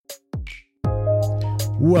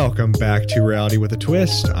Welcome back to Reality with a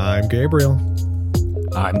Twist. I'm Gabriel.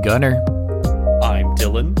 I'm Gunner. I'm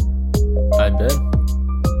Dylan. I'm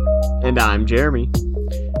Ben. And I'm Jeremy.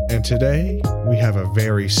 And today we have a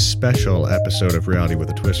very special episode of Reality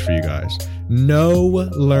with a Twist for you guys. No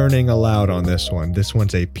learning allowed on this one. This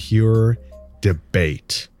one's a pure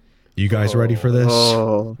debate. You guys ready for this?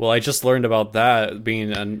 Oh, Well, I just learned about that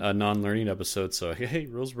being a non-learning episode, so hey,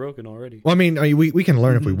 rules broken already. Well, I mean, we can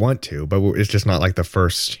learn if we want to, but it's just not like the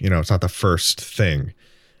first, it's not the first thing.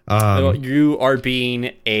 You are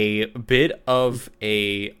being a bit of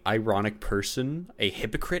a ironic person, a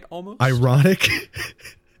hypocrite almost. Ironic?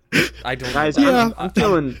 I don't guys, know. I'm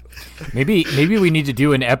feeling. Maybe we need to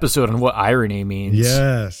do an episode on what irony means.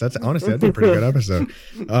 Yes, that'd be a pretty good episode.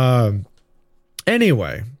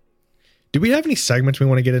 Anyway, do we have any segments we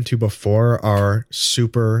want to get into before our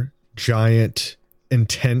super giant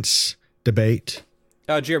intense debate?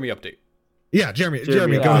 Jeremy, update. Yeah, Jeremy,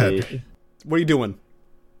 go ahead. What are you doing?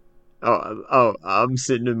 Oh, I'm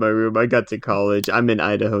sitting in my room. I got to college. I'm in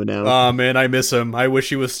Idaho now. Oh man, I miss him. I wish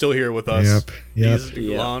he was still here with us. Yep. He's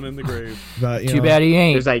Yep. gone in the grave. But, Too bad he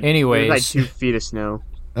ain't. There's like Anyways. 2 feet of snow.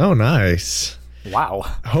 Oh, nice. Wow.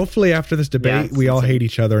 Hopefully after this debate, Yeah, we all it's- hate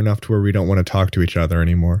each other enough to where we don't want to talk to each other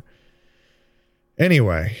anymore.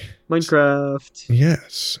 Anyway, Minecraft.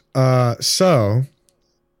 yes. So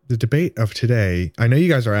the debate of today, I know you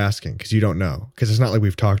guys are asking because you don't know, because it's not like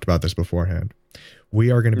we've talked about this beforehand.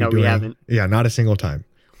 We are going to be No, we doing, haven't. yeah, not a single time.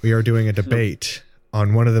 We are doing a debate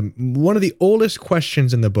on one of the oldest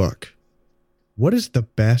questions in the book. What is the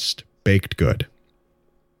best baked good?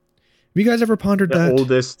 Have you guys ever pondered that?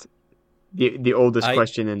 The oldest I-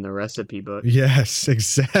 question in the recipe book. Yes,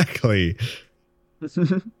 exactly.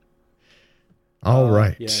 All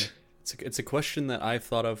right. Yeah. It's a question that I've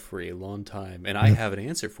thought of for a long time, and I have an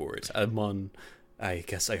answer for it. I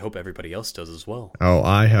guess I hope everybody else does as well. Oh,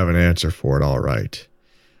 I have an answer for it. All right.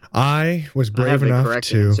 I was I brave have the enough correct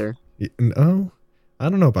to. answer. No, I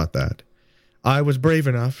don't know about that. I was brave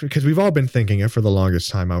enough because we've all been thinking it for the longest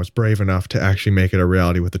time. I was brave enough to actually make it a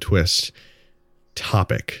Reality with a Twist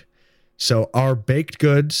topic. So our baked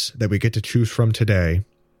goods that we get to choose from today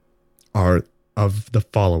are of the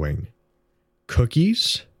following: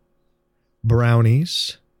 cookies,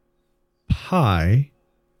 brownies, pie,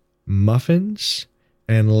 muffins,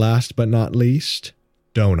 and last but not least,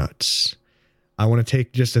 donuts. I want to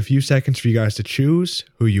take just a few seconds for you guys to choose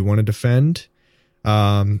who you want to defend,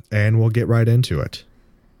 and we'll get right into it.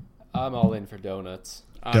 I'm all in for donuts.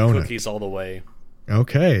 Donut. Cookies all the way.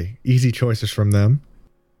 Okay, easy choices from them.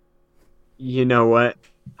 You know what?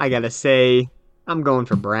 I gotta say, I'm going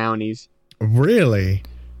for brownies. Really?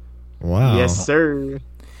 Wow. Yes, sir.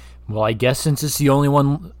 Well, I guess since it's the only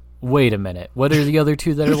one. Wait a minute. What are the other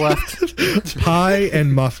two that are left? Pie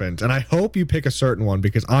and muffins. And I hope you pick a certain one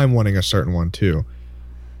because I'm wanting a certain one too.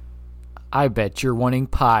 I bet you're wanting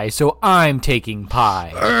pie, so I'm taking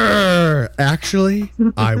pie. Actually,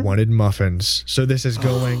 I wanted muffins. So this is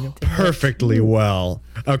going perfectly well,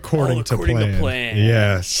 according to plan.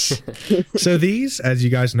 Yes. So these, as you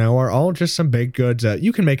guys know, are all just some baked goods that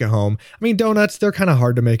you can make at home. I mean, donuts, they're kind of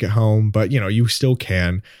hard to make at home, but you still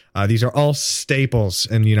can. These are all staples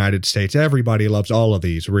in the United States. Everybody loves all of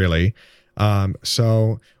these, really.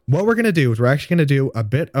 So what we're going to do is we're actually going to do a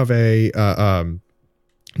bit of a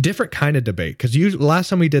different kind of debate, because last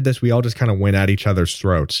time we did this, we all just kind of went at each other's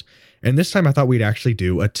throats. And this time I thought we'd actually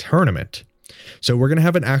do a tournament. So we're going to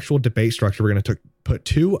have an actual debate structure. We're going to put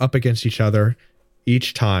two up against each other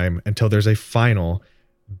each time until there's a final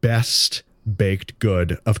best baked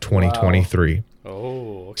good of 2023.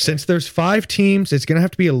 Oh, okay. Since there's 5 teams, it's going to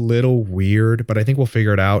have to be a little weird, but I think we'll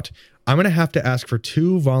figure it out. I'm going to have to ask for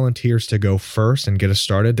 2 volunteers to go first and get us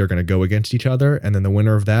started. They're going to go against each other, and then the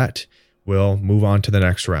winner of that will move on to the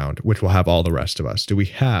next round, which will have all the rest of us. Do we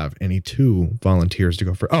have any 2 volunteers to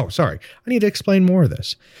go first? Oh, sorry. I need to explain more of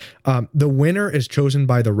this. The winner is chosen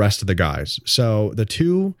by the rest of the guys. So the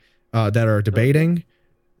 2 that are debating,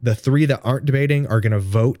 the 3 that aren't debating are going to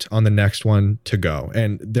vote on the next one to go.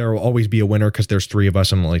 And there will always be a winner because there's 3 of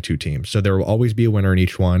us and only 2 teams. So there will always be a winner in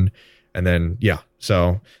each one. And then, yeah.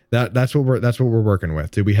 So that's what we're working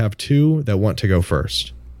with. Do we have 2 that want to go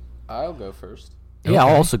first? I'll go first. Yeah,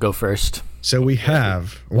 I'll also go first. So we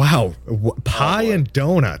have, pie and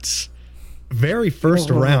donuts. Very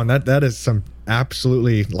first round. That is some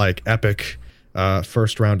absolutely epic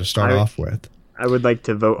first round to start off with. I would like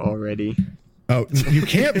to vote already. Oh, you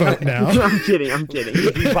can't vote now. I'm kidding.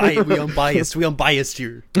 We unbiased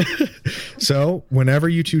here. So whenever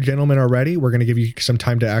you 2 gentlemen are ready, we're going to give you some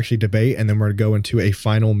time to actually debate, and then we're going to go into a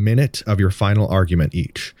final minute of your final argument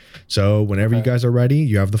each. So whenever you guys are ready,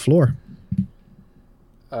 you have the floor.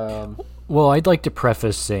 Well, I'd like to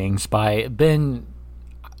preface things by Ben.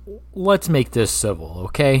 Let's make this civil,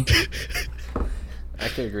 okay? I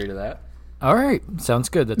can agree to that. All right, sounds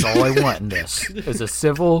good. That's all I want in this is a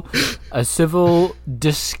civil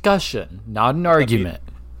discussion, not an argument.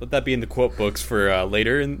 Let that be in the quote books for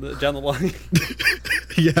later down the line.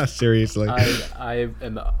 Yeah, seriously. I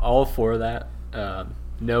am all for that.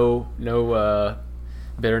 No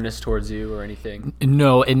bitterness towards you or anything.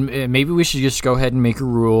 No, and maybe we should just go ahead and make a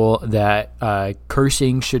rule that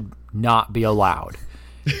cursing should not be allowed.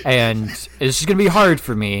 And it's just going to be hard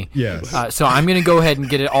for me. Yes. So I'm going to go ahead and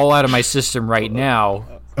get it all out of my system right now.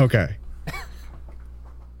 Okay.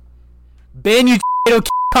 Ben, you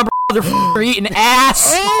cucumber motherfucker eating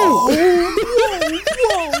ass!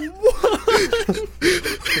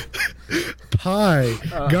 Pie.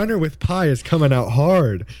 Gunner with pie is coming out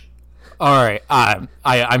hard. All right,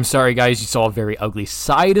 I'm sorry, guys. You saw a very ugly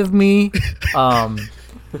side of me,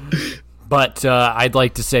 but I'd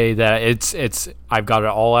like to say that it's I've got it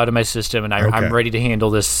all out of my system, and I'm ready to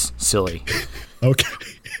handle this silly. Okay.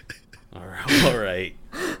 All right.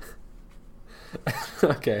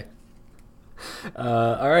 Okay.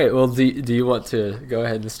 All right. Well, do you want to go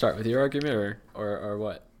ahead and start with your argument, or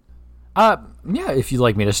what? Yeah, if you'd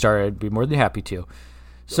like me to start, I'd be more than happy to.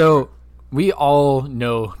 So we all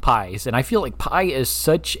know pies, and I feel like pie is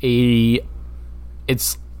such a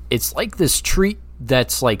it's like this treat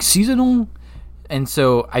that's like seasonal, and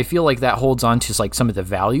so I feel like that holds on to like some of the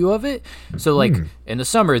value of it. So like in the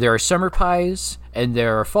summer there are summer pies and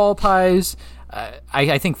there are fall pies.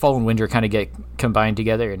 I think fall and winter kind of get combined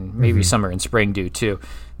together, and maybe summer and spring do too.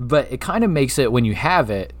 But it kind of makes it, when you have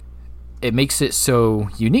it, it makes it so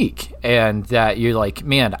unique, and that you're like,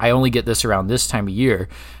 man, I only get this around this time of year.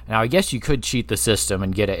 Now, I guess you could cheat the system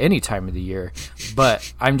and get it any time of the year,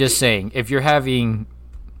 but I'm just saying, if you're having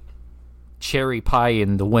cherry pie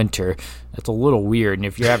in the winter, that's a little weird, and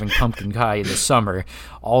if you're having pumpkin pie in the summer,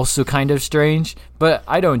 also kind of strange. But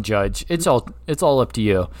I don't judge. It's all up to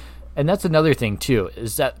you. And that's another thing too,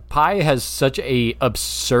 is that pie has such a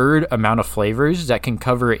absurd amount of flavors that can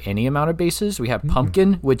cover any amount of bases. We have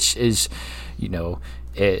pumpkin, which is,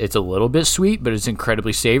 it's a little bit sweet, but it's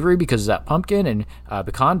incredibly savory because of that pumpkin, and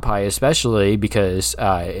pecan pie especially because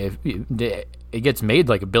it gets made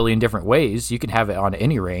like a billion different ways. You can have it on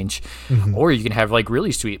any range, or you can have like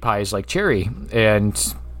really sweet pies like cherry,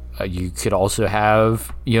 and you could also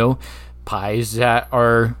have pies that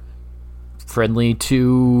are friendly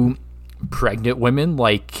to pregnant women,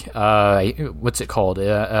 like what's it called? It's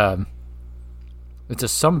a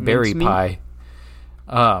some berry pie.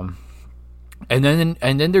 And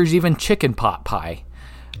then there's even chicken pot pie.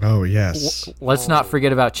 Oh yes. Let's not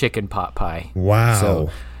forget about chicken pot pie. Wow.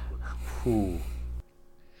 Ooh.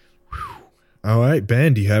 All right,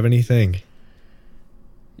 Ben, do you have anything?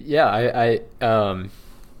 Yeah,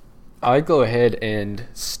 I'd go ahead and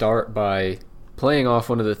start by playing off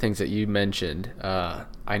one of the things that you mentioned.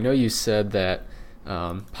 I know you said that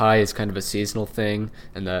pie is kind of a seasonal thing,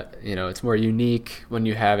 and that it's more unique when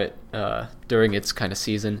you have it during its kind of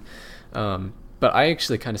season. But I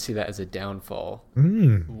actually kind of see that as a downfall.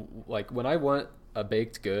 Like when I want a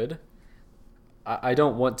baked good, I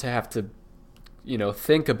don't want to have to,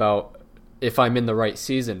 think about if I'm in the right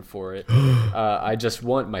season for it. I just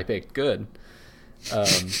want my baked good.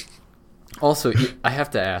 Also, I have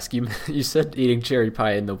to ask, you said eating cherry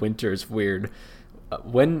pie in the winter is weird.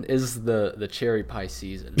 When is the cherry pie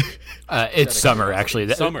season? It's summer, actually.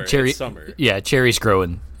 Summer. Cherry, it's summer. Yeah, cherries grow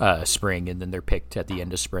in spring, and then they're picked at the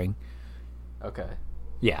end of spring. Okay.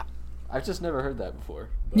 Yeah. I've just never heard that before.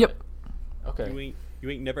 But, Yep. Okay. You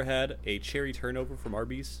ain't never had a cherry turnover from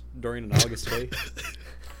Arby's during an August day?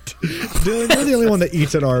 Dylan, you're the only one that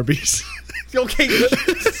eats at Arby's. Okay.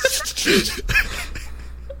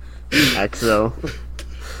 XO.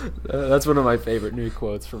 That's one of my favorite new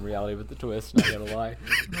quotes from Reality with the Twist, not gonna lie.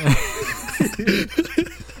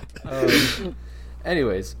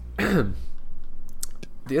 Anyways, the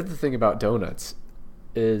other thing about donuts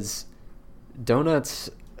is donuts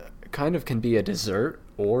kind of can be a dessert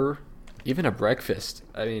or even a breakfast.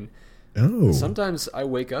 I mean, sometimes I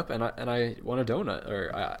wake up and I want a donut,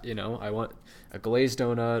 or I want a glazed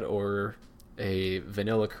donut or a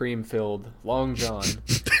vanilla cream filled Long John.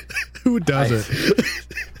 Who doesn't?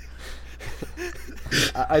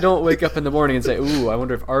 I don't wake up in the morning and say, "Ooh, I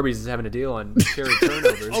wonder if Arby's is having a deal on cherry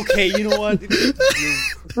turnovers." Okay, you know what?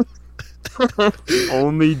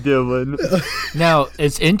 Only Dylan. Now,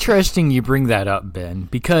 it's interesting you bring that up, Ben,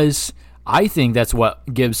 because I think that's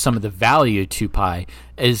what gives some of the value to pie,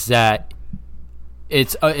 is that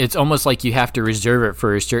it's almost like you have to reserve it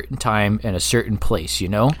for a certain time and a certain place, you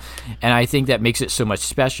know? And I think that makes it so much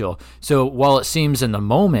special. So while it seems in the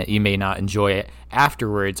moment you may not enjoy it,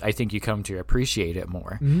 afterwards I think you come to appreciate it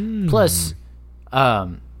more. Plus,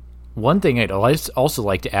 one thing I'd also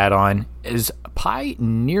like to add on is pie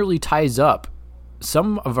nearly ties up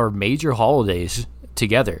some of our major holidays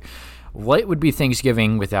together. What would be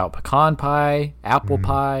Thanksgiving without pecan pie, apple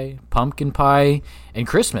pie, pumpkin pie, and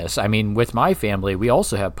Christmas? I mean, with my family, we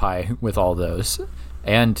also have pie with all those.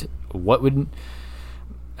 And what would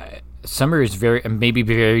summer is maybe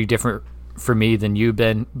very different for me than you,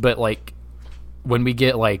 Ben, but like when we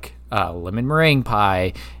get like lemon meringue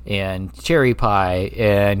pie and cherry pie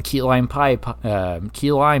and key lime pie,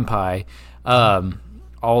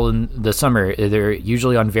 all in the summer, they're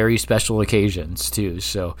usually on very special occasions too.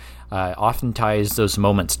 So often ties those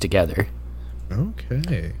moments together.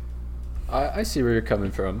 Okay. I see where you're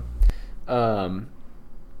coming from. One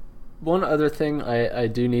other thing I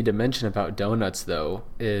do need to mention about donuts, though,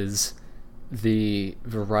 is the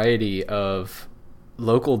variety of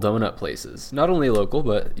local donut places. Not only local,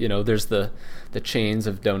 but, you know, there's the chains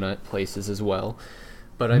of donut places as well.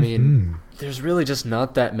 But, I mean, there's really just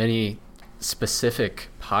not that many specific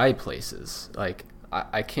pie places. Like,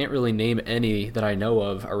 I can't really name any that I know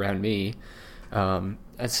of around me. And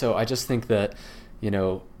so I just think that, you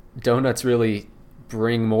know, donuts really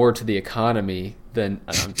bring more to the economy than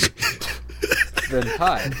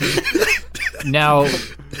pie. Now,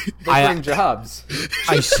 they bring jobs.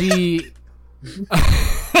 I see.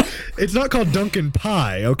 It's not called Dunkin'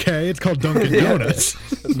 Pie, okay? It's called Dunkin' Donuts.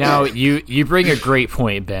 Now, you bring a great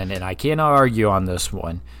point, Ben, and I cannot argue on this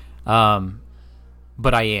one.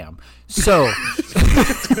 But I am. So,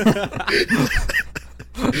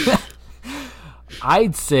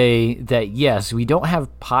 I'd say that, yes, we don't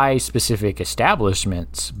have pie-specific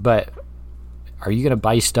establishments, but are you going to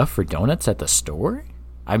buy stuff for donuts at the store?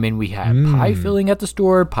 I mean, we have pie filling at the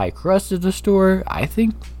store, pie crust at the store. I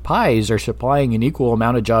think pies are supplying an equal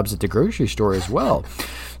amount of jobs at the grocery store as well.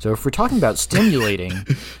 So if we're talking about stimulating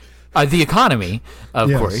the economy,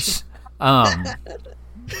 of course,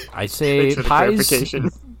 I say pies,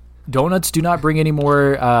 donuts do not bring any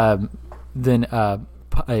more than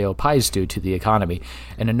pies do to the economy.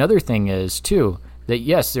 And another thing is, too, that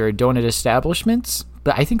yes, there are donut establishments,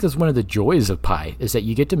 but I think that's one of the joys of pie is that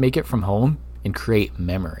you get to make it from home and create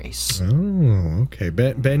memories. Oh, okay.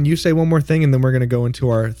 Ben, you say one more thing, and then we're going to go into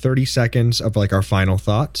our 30 seconds of like our final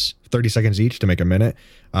thoughts. 30 seconds each to make a minute,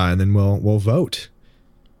 and then we'll vote.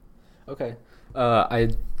 Okay.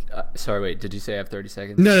 Sorry, wait. Did you say I have 30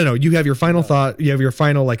 seconds? No. You have your final thought. You have your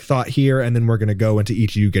final like thought here, and then we're going to go into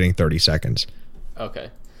each of you getting 30 seconds.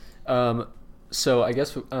 Okay. So I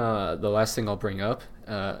guess the last thing I'll bring up,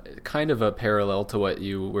 kind of a parallel to what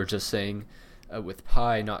you were just saying with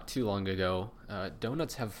pie not too long ago,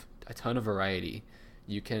 donuts have a ton of variety.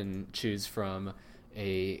 You can choose from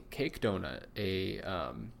a cake donut,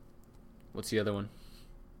 what's the other one?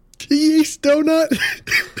 Yeast donut.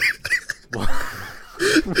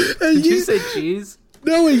 Did you say cheese?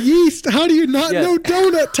 No, a yeast. How do you not know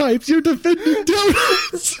donut types? You're defending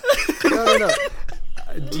donuts. No.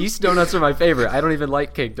 Yeast donuts are my favorite. I don't even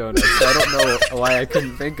like cake donuts, so I don't know why I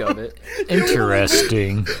couldn't think of it.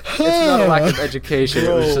 Interesting. It's not a lack of education.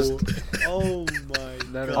 It was just. Oh my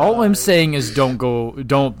god. All I'm saying is don't go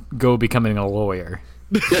becoming a lawyer.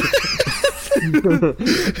 You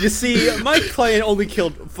see, my client only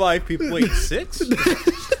killed 5 people. Wait, 6?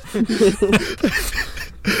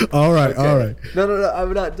 All right. No,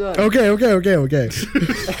 I'm not done. Okay.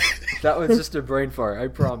 That was just a brain fart, I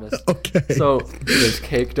promise. Okay. So there's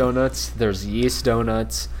cake donuts, there's yeast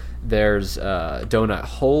donuts, there's donut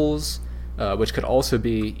holes, which could also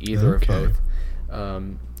be either or both.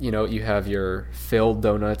 You have your filled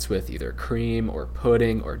donuts with either cream or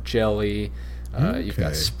pudding or jelly. You've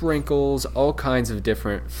got sprinkles, all kinds of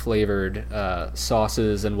different flavored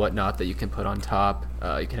sauces and whatnot that you can put on top.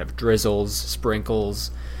 You can have drizzles, sprinkles.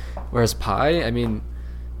 Whereas pie, I mean,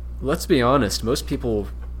 let's be honest, most people,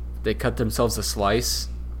 they cut themselves a slice,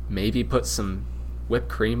 maybe put some whipped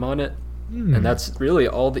cream on it, and that's really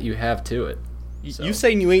all that you have to it. So. You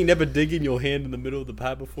saying you ain't never digging your hand in the middle of the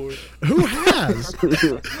pie before? Who has?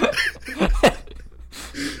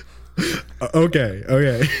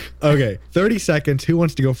 Okay. 30 seconds. Who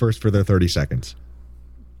wants to go first for their 30 seconds?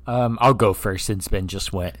 I'll go first since Ben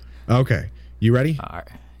just went. Okay. You ready? All right.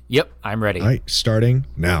 Yep, I'm ready. All right, starting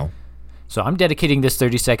now. So I'm dedicating this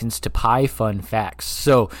 30 seconds to pie fun facts.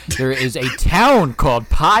 So there is a town called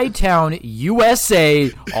Pie Town,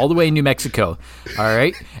 USA, all the way in New Mexico. All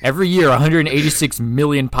right. Every year, 186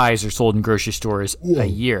 million pies are sold in grocery stores a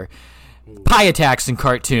year. Pie attacks in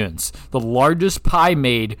cartoons. The largest pie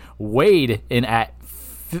made weighed in at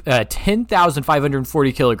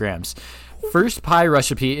 10,540 kilograms. First pie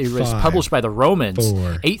recipe was published by the Romans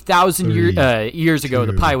 8,000 years ago.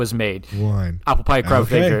 The pie was made. Apple pie, crowd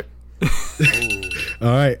favorite. All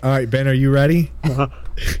right, Ben, are you ready?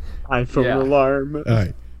 iPhone alarm. All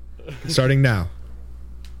right, starting now.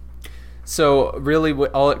 So really,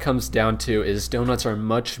 all it comes down to is donuts are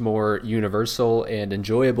much more universal and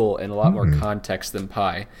enjoyable in a lot more context than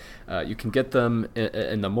pie. You can get them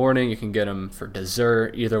in the morning. You can get them for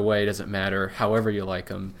dessert. Either way, it doesn't matter. However you like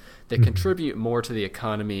them. They contribute more to the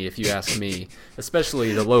economy, if you ask me,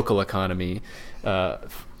 especially the local economy.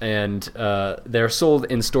 And they're sold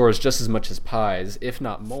in stores just as much as pies, if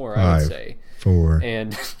not more, I would say. 4,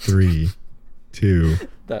 and 3, 2,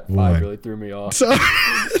 that 1. 5 really threw me off.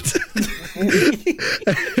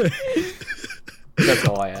 That's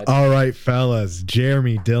all I had. All right, fellas.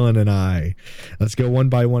 Jeremy, Dylan, and I. Let's go one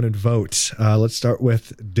by one and vote. Let's start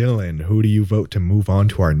with Dylan. Who do you vote to move on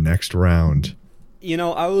to our next round?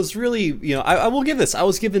 I was really, I will give this. I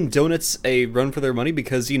was giving donuts a run for their money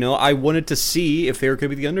because, I wanted to see if they were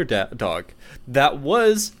going to be the underdog. That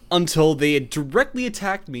was until they directly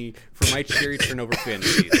attacked me for my cherry turnover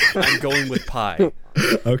fantasies. I'm going with pie.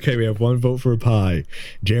 Okay, we have one vote for pie.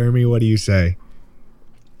 Jeremy, what do you say?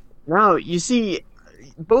 Now, you see,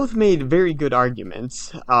 both made very good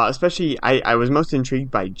arguments. Especially, I was most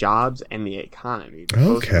intrigued by jobs and the economy that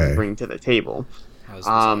both of them bring to the table.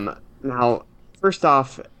 Now, first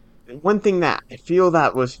off, one thing that I feel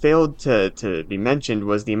that was failed to be mentioned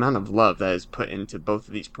was the amount of love that is put into both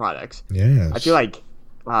of these products. Yes. I feel like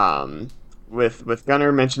with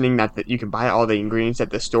Gunnar mentioning that you can buy all the ingredients at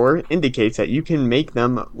the store indicates that you can make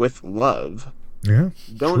them with love. Yeah.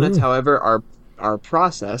 Donuts, however, are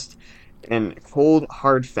processed in cold,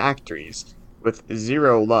 hard factories with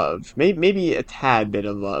zero love. Maybe a tad bit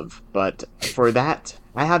of love, but for that,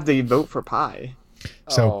 I have the vote for pie.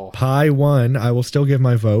 So pie won. I will still give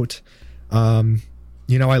my vote. I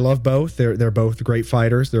love both. They're both great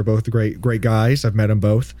fighters. They're both great guys. I've met them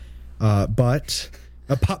both. But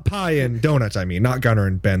pie and donuts. I mean, not Gunnar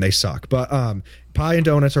and Ben. They suck. But pie and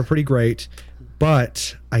donuts are pretty great.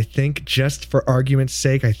 But I think just for argument's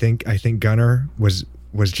sake, I think Gunnar was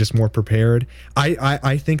just more prepared.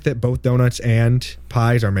 I think that both donuts and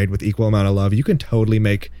pies are made with equal amount of love. You can totally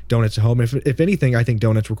make donuts at home. If anything, I think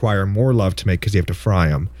donuts require more love to make because you have to fry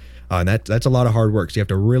them. And that's a lot of hard work. So you have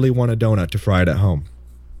to really want a donut to fry it at home.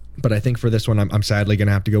 But I think for this one, I'm sadly going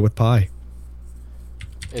to have to go with pie.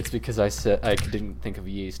 It's because I didn't think of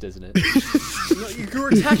yeast, isn't it? No, you're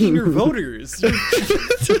attacking your voters.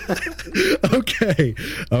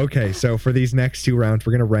 Okay. So for these next two rounds,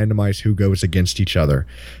 we're going to randomize who goes against each other.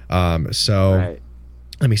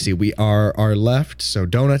 Let me see. We are left. So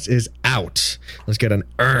donuts is out. Let's get an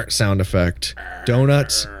sound effect.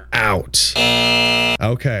 Donuts out.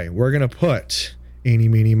 Okay, we're going to put eeny,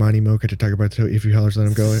 meeny, miny, mocha to talk about if you hollers let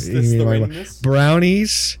him go.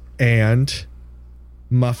 Brownies and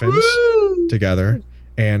muffins together,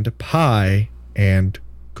 and pie and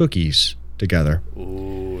cookies together.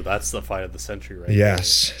 Ooh, that's the fight of the century right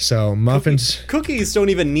Yes. So muffins... Cookies don't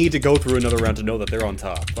even need to go through another round to know that they're on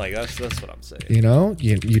top. Like, that's what I'm saying.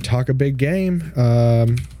 You talk a big game.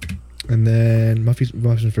 And then muffins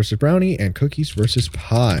versus brownie, and cookies versus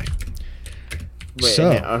pie. Wait, who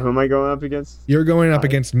am I going up against? You're going up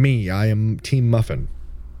against me. I am Team Muffin.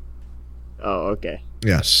 Oh, okay.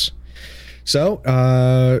 Yes. So,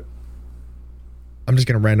 I'm just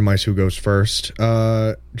going to randomize who goes first.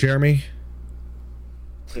 Jeremy?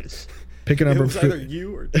 Pick a number. It was either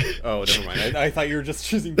you or... Oh, never mind. I thought you were just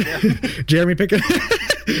choosing... Jeremy, pick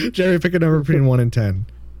a number between 1 and 10.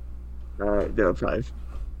 Alright, 5.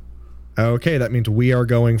 Okay, that means we are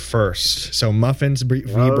going first. So muffins v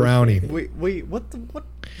brownie. Wait, what?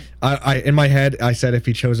 I in my head I said if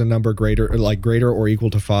he chose a number greater or equal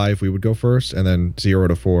to 5, we would go first, and then 0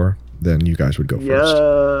 to 4, then you guys would go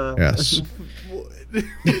first. Yes.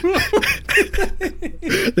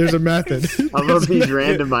 There's a method. I love these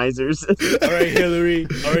randomizers. All right, Hillary.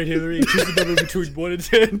 Choose a number between 1 and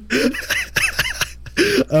 10.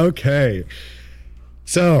 Okay.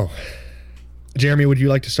 So, Jeremy, would you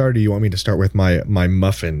like to start, or do you want me to start with my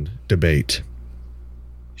muffin debate?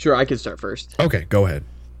 Sure, I can start first. Okay, go ahead.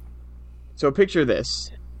 So picture this.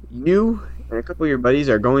 You and a couple of your buddies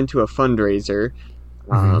are going to a fundraiser.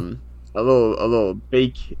 A little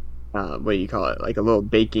bake... what do you call it? Like a little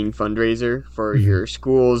baking fundraiser for your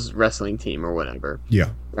school's wrestling team or whatever. Yeah.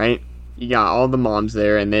 Right? You got all the moms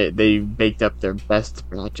there, and they baked up their best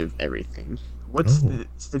batch of everything.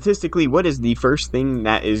 statistically, what is the first thing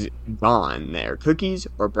that is gone there? Cookies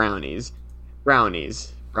or brownies?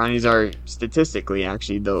 Brownies. Brownies are statistically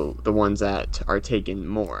actually the ones that are taken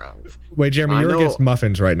more of. Wait, Jeremy, you're against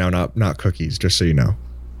muffins right now, not cookies, just so you know.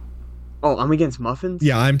 Oh, I'm against muffins?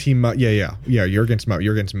 Yeah, I'm team yeah, you're against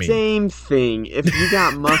me. Same thing. If you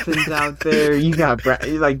got muffins out there, you got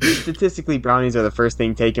like statistically brownies are the first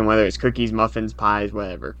thing taken, whether it's cookies, muffins, pies,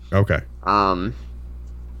 whatever. Okay.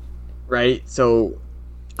 Right? So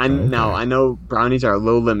now I know brownies are a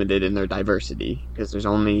little limited in their diversity because there's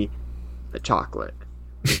only the chocolate.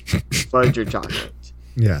 Fudge or chocolate.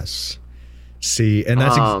 Yes. See, and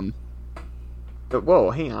that's but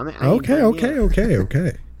whoa, hang on. Okay.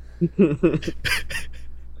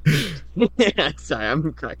 Yeah, sorry,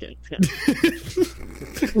 I'm cracking.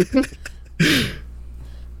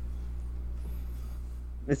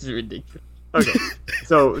 This is ridiculous. Okay,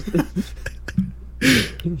 so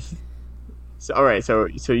all right, so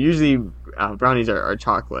usually brownies are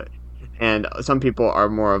chocolate, and some people are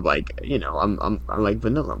more of like, I'm like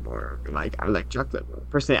vanilla more, like I like chocolate more.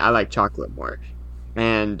 Personally, I like chocolate more,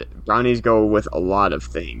 and brownies go with a lot of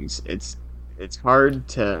things. It's hard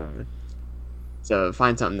to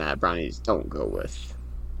find something that brownies don't go with.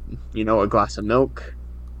 A glass of milk,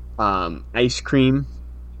 ice cream.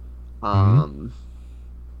 I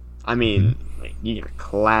mean, you get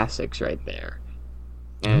classics right there.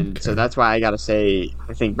 And so that's why I gotta say,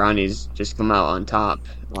 I think brownies just come out on top.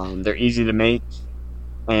 They're easy to make,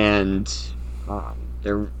 and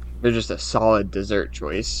they're just a solid dessert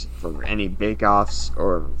choice for any bake-offs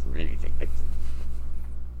or for anything like that.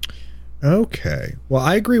 Okay. Well,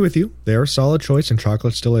 I agree with you. They're a solid choice, and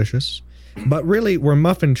chocolate's delicious. But really, where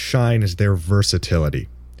muffins shine is their versatility.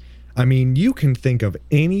 I mean, you can think of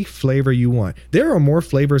any flavor you want. There are more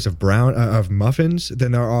flavors of of muffins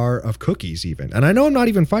than there are of cookies, even. And I know I'm not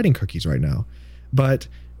even fighting cookies right now, but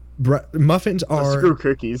muffins are screw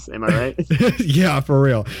cookies. Am I right? Yeah, for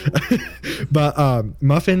real. But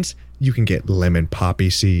muffins, you can get lemon poppy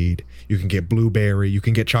seed, you can get blueberry, you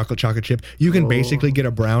can get chocolate chip. You can basically get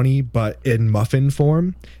a brownie, but in muffin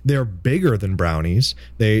form. They're bigger than brownies.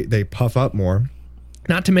 They puff up more.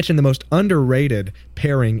 Not to mention the most underrated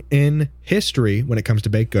pairing in history when it comes to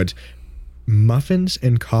baked goods, muffins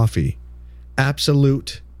and coffee.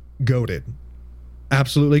 Absolutely goated.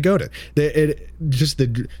 Just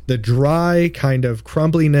the dry kind of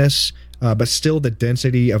crumbliness, but still the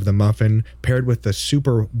density of the muffin paired with the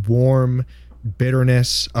super warm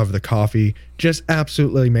bitterness of the coffee just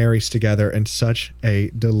absolutely marries together in such a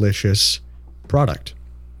delicious product.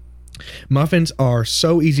 Muffins are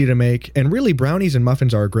so easy to make, and really brownies and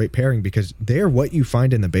muffins are a great pairing because they're what you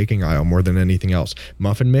find in the baking aisle more than anything else.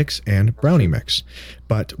 Muffin mix and brownie mix.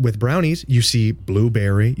 But with brownies, you see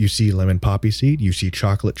blueberry, you see lemon poppy seed, you see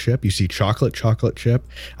chocolate chip, you see chocolate chip.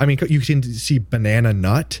 I mean, you can see banana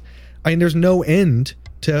nut. I mean, there's no end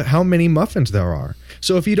to how many muffins there are.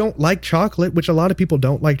 So if you don't like chocolate, which a lot of people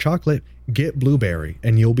don't like chocolate, get blueberry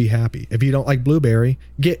and you'll be happy. If you don't like blueberry,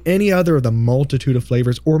 get any other of the multitude of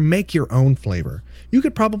flavors or make your own flavor. You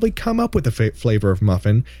could probably come up with a flavor of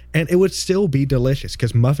muffin and it would still be delicious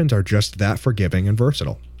because muffins are just that forgiving and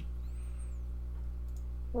versatile.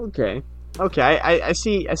 Okay, I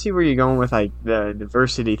see where you're going with like the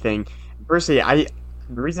diversity thing. Personally,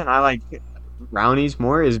 the reason I like brownies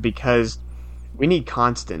more is because we need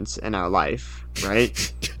constants in our life,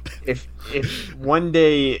 right? If one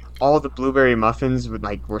day all the blueberry muffins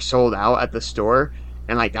were sold out at the store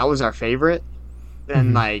and that was our favorite,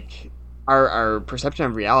 then our perception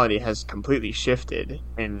of reality has completely shifted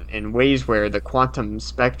in ways where the quantum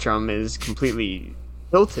spectrum is completely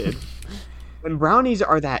tilted. When brownies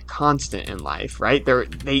are that constant in life, right?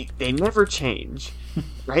 They never change,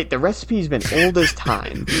 right? The recipe's been old as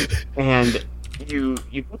time, and you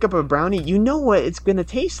pick up a brownie, you know what it's gonna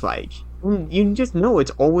taste like. You just know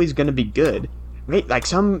it's always gonna be good, right? Like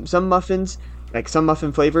some muffins, some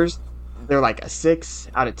muffin flavors, they're like a 6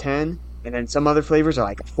 out of 10, and then some other flavors are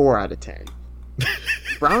like a 4 out of 10.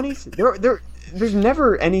 Brownies, there's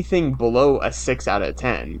never anything below a 6 out of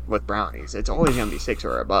 10 with brownies. It's always gonna be 6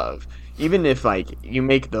 or above. Even if you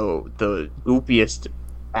make the goopiest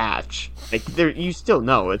batch, you still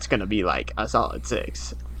know it's gonna be like a solid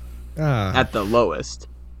 6 at the lowest.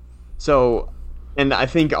 So, and I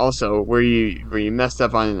think also where you messed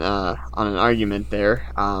up on an argument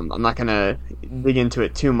there. I'm not gonna dig into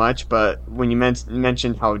it too much, but when you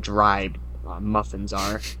mentioned how dry muffins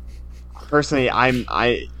are, personally,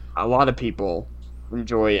 a lot of people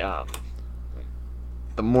enjoy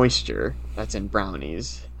the moisture that's in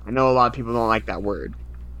brownies. I know a lot of people don't like that word,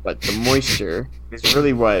 but the moisture is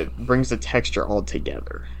really what brings the texture all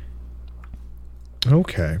together.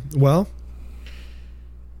 Okay. Well,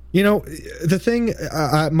 you know, the thing,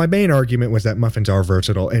 my main argument was that muffins are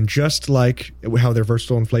versatile, and just like how they're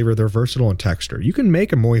versatile in flavor, they're versatile in texture. You can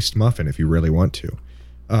make a moist muffin if you really want to.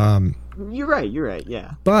 You're right,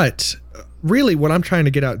 yeah. But really what I'm trying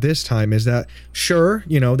to get out this time is that, sure,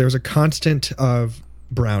 you know, there's a constant of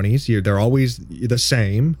brownies. They're always the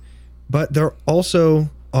same, but they're also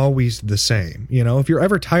always the same. You know, if you're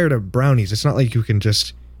ever tired of brownies, it's not like you can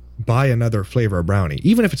just buy another flavor of brownie.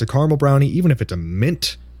 Even if it's a caramel brownie, even if it's a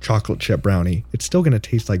mint chocolate chip brownie, it's still going to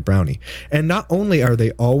taste like brownie. And not only are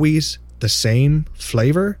they always the same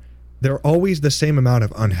flavor, they're always the same amount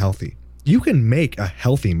of unhealthy. You can make a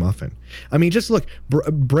healthy muffin. I mean, just look,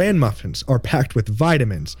 bran muffins are packed with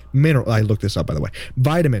vitamins, I looked this up, by the way.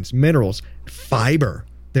 Vitamins, minerals, fiber.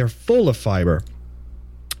 They're full of fiber.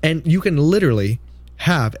 And you can literally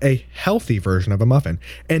have a healthy version of a muffin.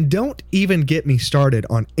 And don't even get me started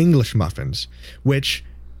on English muffins, which,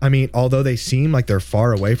 I mean, although they seem like they're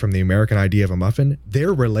far away from the American idea of a muffin,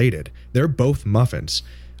 they're related. They're both muffins.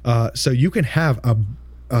 So you can have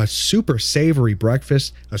a super savory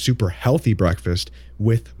breakfast, a super healthy breakfast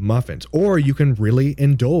with muffins. Or you can really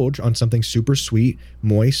indulge on something super sweet,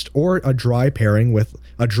 moist, or a dry pairing with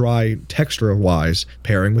a dry texture-wise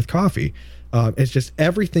pairing with coffee. It's just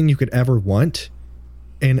everything you could ever want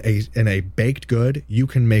in a baked good you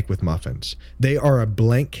can make with muffins. They are a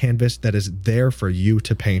blank canvas that is there for you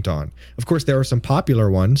to paint on. Of course, there are some popular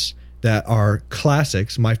ones that are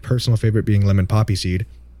classics, my personal favorite being lemon poppy seed,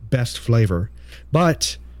 best flavor.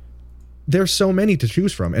 But there's so many to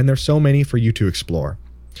choose from, and there's so many for you to explore.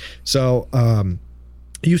 So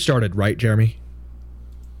you started, right, Jeremy?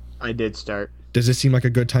 I did start. Does this seem like a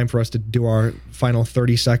good time for us to do our final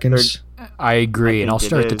 30 seconds? I agree, and I'll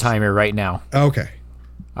start the timer right now. Okay.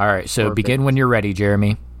 All right, so perfect. Begin when you're ready,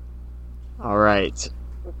 Jeremy. All right.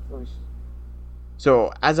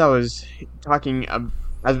 So as I was talking,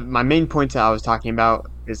 as my main point that I was talking about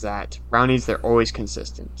is that brownies, they're always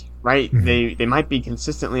consistent, right? Mm-hmm. They might be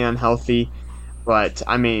consistently unhealthy, but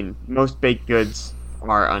I mean, most baked goods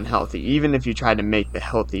are unhealthy. Even if you try to make the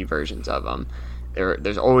healthy versions of them,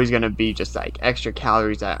 there's always going to be just like extra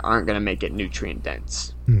calories that aren't going to make it nutrient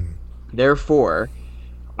dense. Mm. Therefore,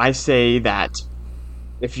 I say that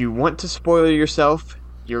if you want to spoil yourself,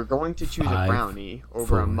 you're going to choose a brownie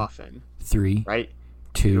over a muffin. 3, right?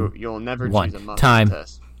 2, you'll never 1. choose a muffin Time.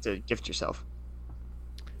 To gift yourself.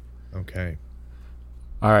 Okay.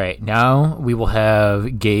 All right. Now we will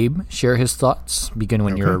have Gabe share his thoughts. Begin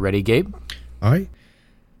when you're ready, Gabe. All right.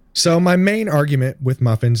 So my main argument with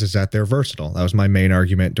muffins is that they're versatile. That was my main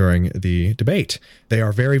argument during the debate. They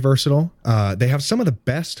are very versatile. They have some of the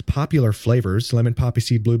best popular flavors: lemon poppy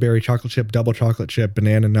seed, blueberry, chocolate chip, double chocolate chip,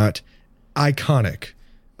 banana nut. Iconic.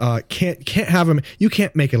 Can't have them. You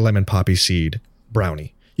can't make a lemon poppy seed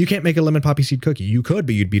brownie. You can't make a lemon poppy seed cookie. You could,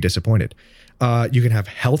 but you'd be disappointed. You can have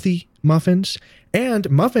healthy muffins, and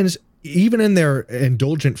muffins, even in their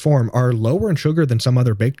indulgent form, are lower in sugar than some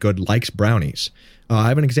other baked good likes brownies. I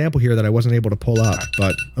have an example here that I wasn't able to pull up,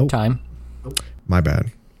 but time. My bad.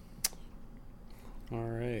 All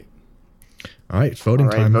right, it's voting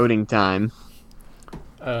time. Voting time.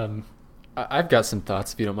 I've got some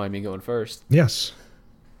thoughts if you don't mind me going first. Yes.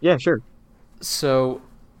 Yeah, sure. So,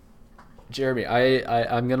 Jeremy,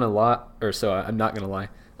 I'm gonna lie, or so I'm not gonna lie.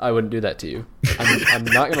 I wouldn't do that to you. I'm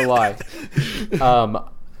not gonna lie.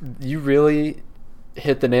 You really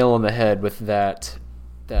hit the nail on the head with that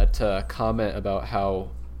comment about how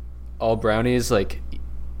all brownies, like,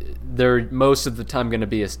 they're most of the time going to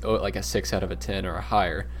be like a 6 out of a 10 or a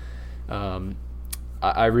higher.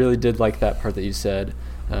 I really did like that part that you said.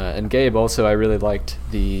 And Gabe, also, I really liked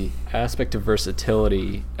the aspect of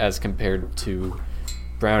versatility as compared to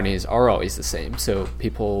brownies are always the same. So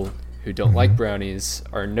people who don't like brownies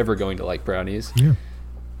are never going to like brownies. Yeah.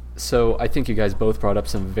 So I think you guys both brought up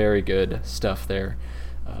some very good stuff there.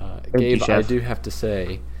 Gabe, I do have to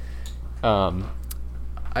say,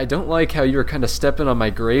 I don't like how you were kind of stepping on my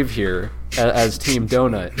grave here as Team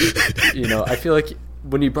Donut. You know, I feel like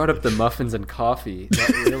when you brought up the muffins and coffee,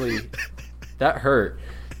 that hurt,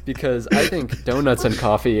 because I think donuts and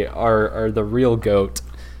coffee are the real GOAT.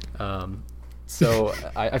 So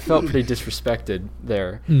I felt pretty disrespected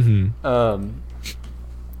there. Mm-hmm.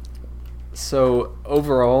 So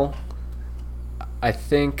overall, I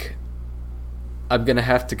think I'm going to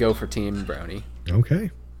have to go for Team Brownie.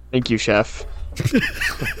 Okay. Thank you, Chef.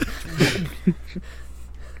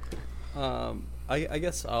 I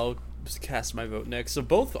guess I'll just cast my vote next. So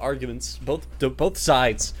both arguments, both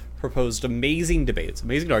sides proposed amazing debates,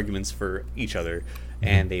 amazing arguments for each other,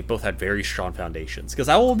 and they both had very strong foundations. Because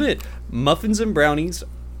I will admit, muffins and brownies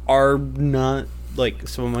are not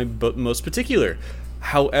some of my most particular.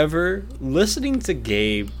 However, listening to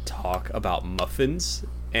Gabe talk about muffins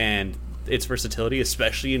and its versatility,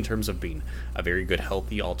 especially in terms of being a very good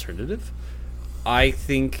healthy alternative, I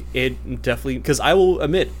think it definitely, because I will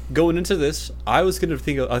admit, going into this, I think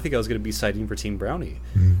I was gonna be siding for Team Brownie.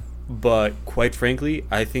 But quite frankly,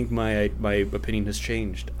 I think my opinion has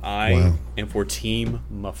changed. I am for Team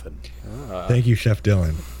Muffin. Thank you, Chef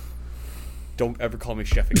Dylan. Don't ever call me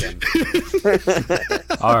chef again.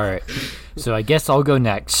 All right. So I guess I'll go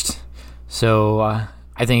next. So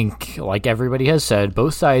I think, like everybody has said,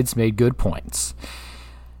 both sides made good points.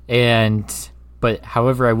 But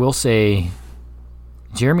however, I will say,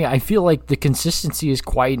 Jeremy, I feel like the consistency is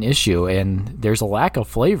quite an issue, and there's a lack of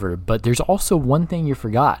flavor. But there's also one thing you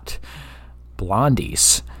forgot: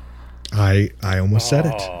 Blondies. I almost said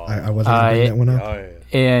it. I wasn't going to bring that one up.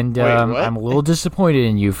 And I'm a little disappointed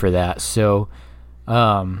in you for that. So,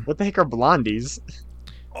 what the heck are Blondies?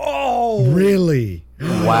 Oh, really?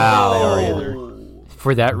 Wow.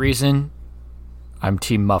 For that reason, I'm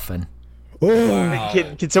Team Muffin. Wow.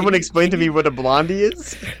 Can someone explain to me what a Blondie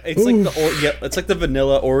is? It's like the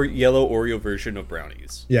vanilla or yellow Oreo version of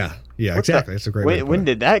brownies. Yeah, exactly. It's a great. When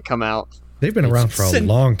did that come out? They've been around for a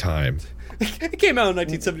long time. It came out in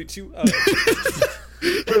 1972.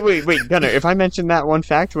 Wait, Gunnar. If I mentioned that one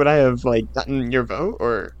fact, would I have gotten your vote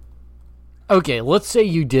or? Okay, let's say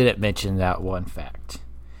you didn't mention that one fact.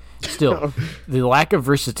 Still, the lack of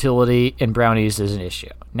versatility in brownies is an issue.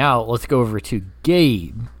 Now let's go over to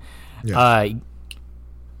Gabe. Yeah.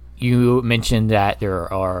 You mentioned that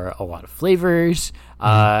there are a lot of flavors.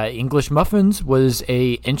 English muffins was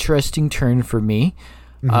a interesting turn for me.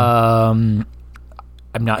 I'm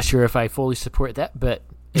not sure if I fully support that, but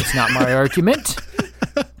it's not my argument.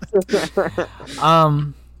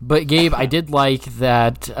 But Gabe, I did like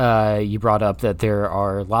that you brought up that there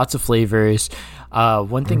are lots of flavors.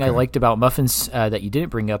 One thing I liked about muffins that you didn't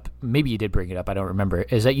bring up, maybe you did bring it up, I don't remember,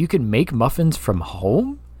 is that you can make muffins from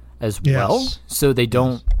home as well. So they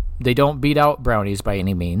don't beat out brownies by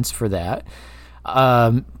any means for that.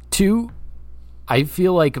 Two, I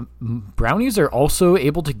feel like brownies are also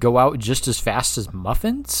able to go out just as fast as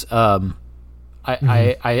muffins. I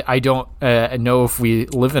don't know if we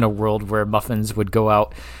live in a world where muffins would go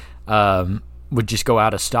out, would just go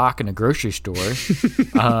out of stock in a grocery store.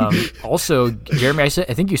 Also, Jeremy, I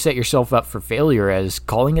think you set yourself up for failure as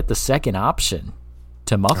calling it the second option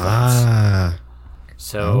to muffins.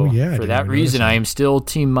 So for that reason, I am still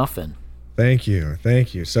Team Muffin. Thank you.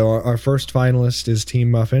 So our first finalist is Team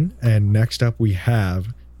Muffin, and next up we have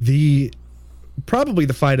probably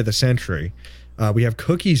the fight of the century. We have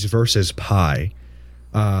cookies versus pie.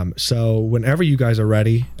 So whenever you guys are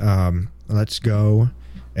ready, let's go,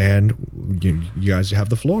 and you guys have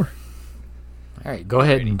the floor. All right, go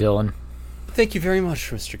ahead, Dylan. Thank you very much,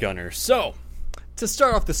 Mr. Gunner. So, to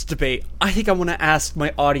start off this debate, I think I want to ask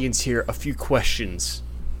my audience here a few questions.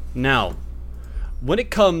 Now, when it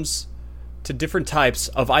comes to different types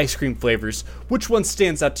of ice cream flavors, which one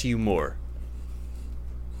stands out to you more?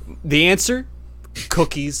 The answer?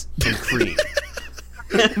 Cookies and cream.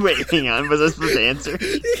 Wait, hang on. Was I supposed to answer?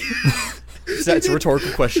 It's a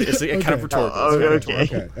rhetorical question. It's kind of rhetorical.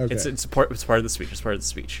 Okay. It's part of the speech. It's part of the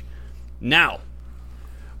speech. Now,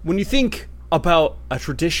 when you think about a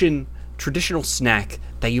traditional snack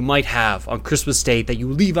that you might have on Christmas Day that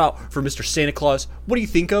you leave out for Mr. Santa Claus, what do you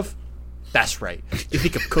think of? That's right. You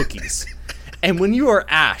think of cookies. And when you are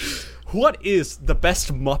asked, what is the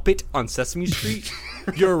best Muppet on Sesame Street?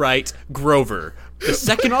 You're right, Grover. The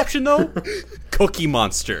second option, though, Cookie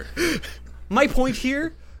Monster. My point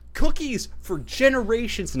here, cookies for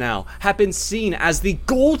generations now have been seen as the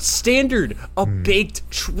gold standard of baked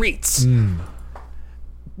treats.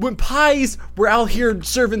 When pies were out here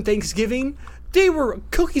serving Thanksgiving,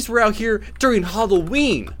 cookies were out here during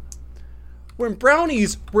Halloween. When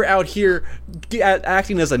brownies were out here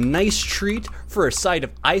acting as a nice treat for a side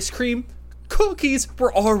of ice cream, cookies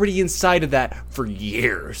were already inside of that for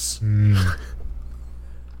years.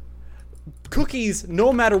 Cookies,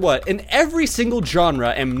 no matter what, in every single genre,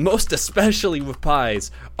 and most especially with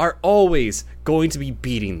pies, are always going to be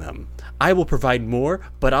beating them. I will provide more,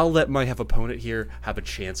 but I'll let my opponent here have a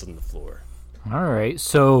chance on the floor. All right,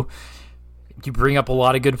 so you bring up a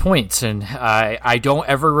lot of good points, and I don't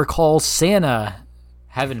ever recall Santa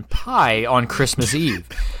having pie on Christmas Eve,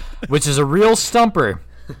 which is a real stumper.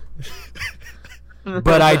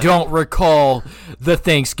 But I don't recall the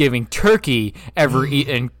Thanksgiving turkey ever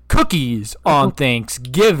eating cookies on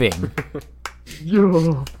Thanksgiving.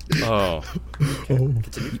 Oh. Okay.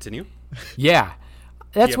 Continue. Yeah,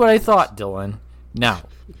 that's what I thought, Dylan. Now,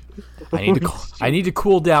 I need to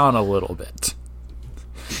cool down a little bit.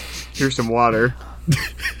 Here's some water.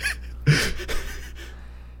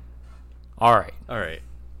 All right.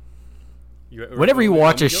 Whenever you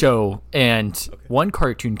watch a show and one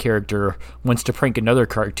cartoon character wants to prank another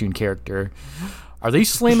cartoon character, are they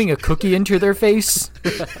slamming a cookie into their face?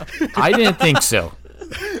 I didn't think so.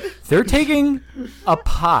 They're taking a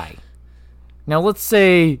pie. Now, let's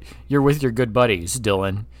say you're with your good buddies,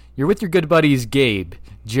 Dylan. You're with your good buddies, Gabe,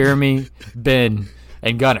 Jeremy, Ben,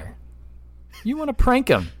 and Gunnar. You want to prank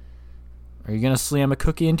them. Are you going to slam a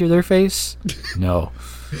cookie into their face? No.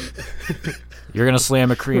 You're going to slam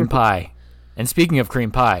a cream pie. And speaking of cream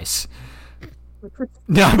pies...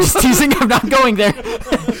 No, I'm just teasing. I'm not going there.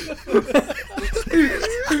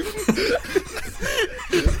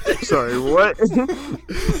 Sorry, what?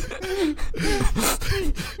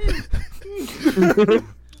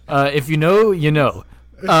 If you know, you know.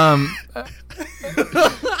 I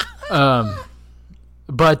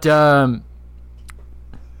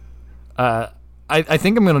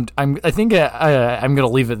think I'm gonna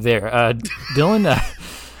leave it there.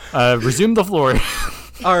 Dylan, resume the floor.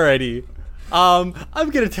 Alrighty. I'm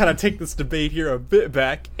going to kind of take this debate here a bit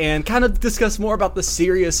back and kind of discuss more about the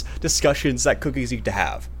serious discussions that cookies need to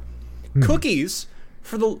have. Cookies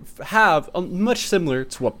have much similar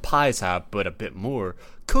to what pies have, but a bit more.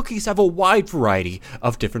 Cookies have a wide variety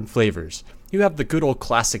of different flavors. You have the good old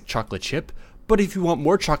classic chocolate chip, but if you want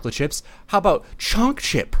more chocolate chips, how about chunk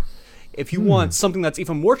chip? If you want something that's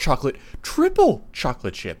even more chocolate, triple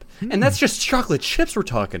chocolate chip. And that's just chocolate chips we're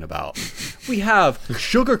talking about. We have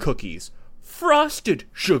sugar cookies, frosted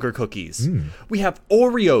sugar cookies. We have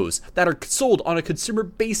Oreos that are sold on a consumer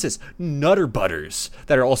basis, Nutter Butters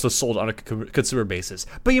that are also sold on a consumer basis.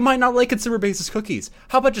 But you might not like consumer basis cookies.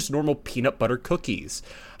 How about just normal peanut butter cookies?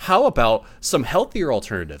 How about some healthier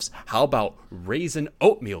alternatives? How about raisin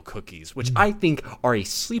oatmeal cookies, which I think are a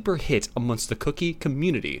sleeper hit amongst the cookie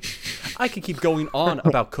community? I could keep going on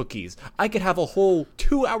about cookies. I could have a whole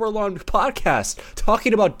 2-hour-long podcast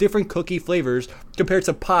talking about different cookie flavors compared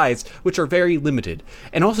to pies, which are very limited.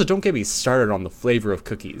 And also, don't get me started on the flavor of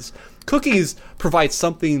cookies. Cookies provide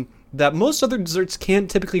something that most other desserts can't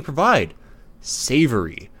typically provide: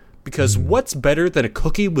 savory. Because what's better than a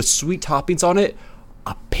cookie with sweet toppings on it?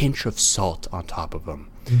 A pinch of salt on top of them.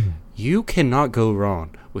 You cannot go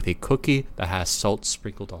wrong with a cookie that has salt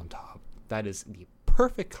sprinkled on top. That is the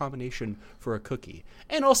perfect combination for a cookie.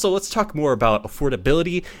 And also, let's talk more about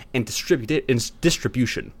affordability and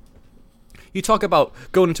distribution. You talk about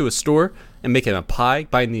going into a store and making a pie,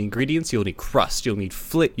 buying the ingredients. You'll need crust, you'll need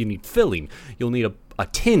you need filling, you'll need a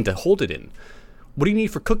tin to hold it in. What do you need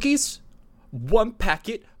for cookies? One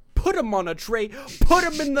packet. Put them on a tray, put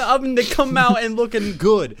them in the oven, they come out and looking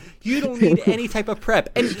good. You don't need any type of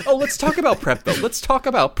prep. And let's talk about prep though. Let's talk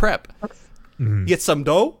about prep. You get some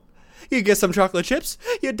dough, you get some chocolate chips,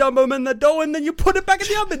 you dump them in the dough, and then you put it back in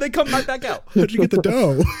the oven, they come right back out. How'd you get the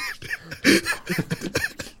dough?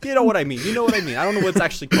 You know what I mean. I don't know what it's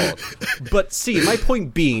actually called. But see, my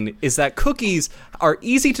point being is that cookies are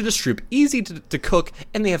easy to distribute, easy to cook,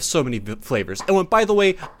 and they have so many flavors. And by the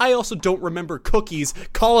way, I also don't remember cookies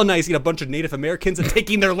colonizing a bunch of Native Americans and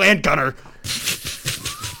taking their land, Gunner.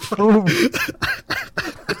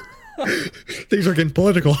 Things are getting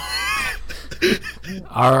political.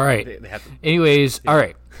 All right. Anyways, all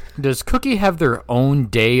right. Does cookie have their own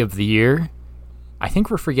day of the year? I think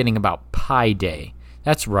we're forgetting about Pie Day.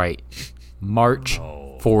 That's right. March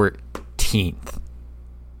 14th.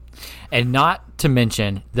 And not to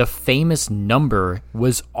mention, the famous number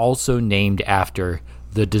was also named after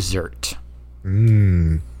the dessert.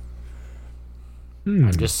 I'm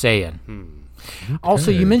just saying. Okay. Also,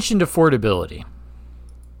 you mentioned affordability.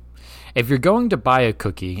 If you're going to buy a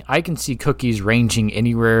cookie, I can see cookies ranging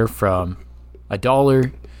anywhere from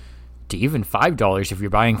 $1 to even $5 if you're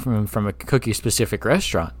buying from a cookie-specific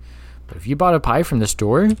restaurant. But if you bought a pie from the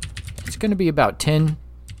store, it's going to be about $10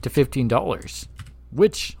 to $15,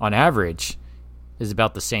 which, on average, is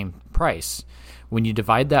about the same price when you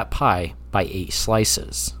divide that pie by 8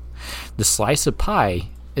 slices. The slice of pie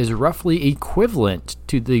is roughly equivalent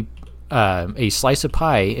to a slice of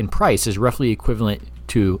pie in price is roughly equivalent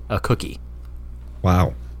to a cookie.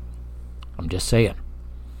 Wow. I'm just saying.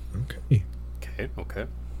 Okay.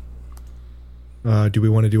 Do we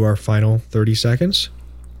want to do our final 30 seconds?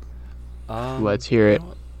 Let's hear it.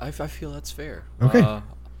 I feel that's fair. Okay.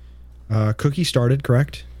 Cookie started,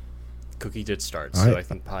 correct? Cookie did start, so I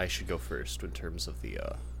think Pie should go first in terms of the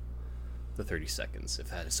 30 seconds, if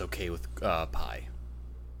that is okay with Pie.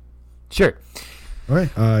 Sure. All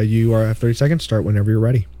right. You are at 30 seconds. Start whenever you're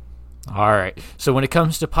ready. All right. So when it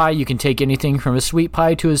comes to pie, you can take anything from a sweet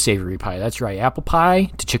pie to a savory pie. That's right. Apple pie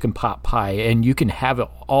to chicken pot pie. And you can have it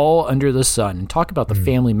all under the sun. And talk about the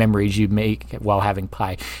family memories you make while having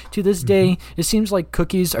pie. To this day, it seems like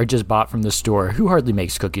cookies are just bought from the store. Who hardly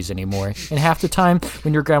makes cookies anymore? And half the time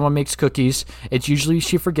when your grandma makes cookies, it's usually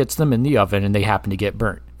she forgets them in the oven and they happen to get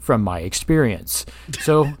burnt, from my experience.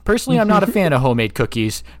 So personally, I'm not a fan of homemade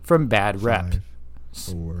cookies from bad rep.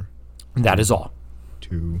 5, 4. That is all.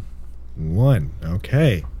 2, 1.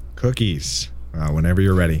 Okay. Cookies. Whenever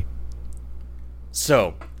you're ready.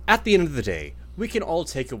 So, at the end of the day, we can all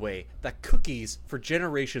take away that cookies, for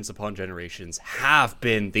generations upon generations, have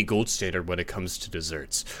been the gold standard when it comes to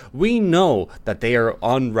desserts. We know that they are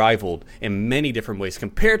unrivaled in many different ways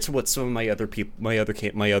compared to what some of my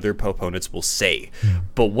other proponents will say.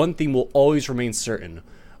 But one thing will always remain certain: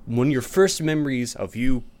 when your first memories of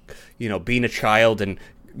you being a child and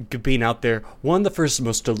being out there, one of the first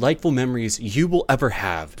most delightful memories you will ever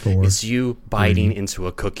have 4, is you biting into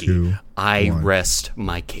a cookie. 2, I 1. rest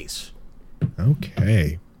my case.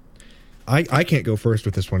 Okay. I can't go first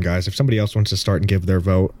with this one, guys. If somebody else wants to start and give their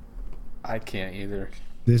vote. I can't either.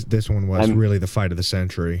 This one was really the fight of the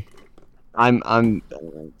century. I'm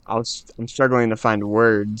struggling to find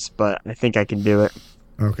words, but I think I can do it.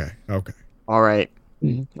 Okay. All right.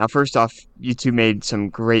 Now, first off, you two made some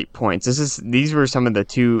great points. These were some of the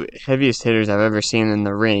two heaviest hitters I've ever seen in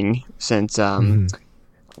the ring since Floyd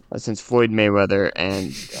Mayweather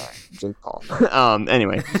and Jake Paul.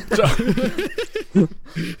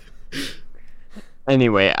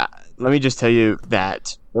 Anyway, let me just tell you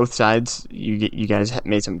that both sides, you guys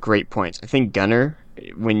made some great points. I think Gunnar,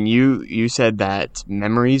 when you said that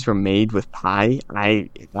memories were made with pie,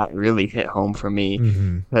 that really hit home for me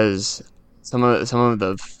because some of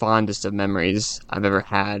the fondest of memories I've ever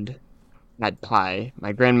had pie.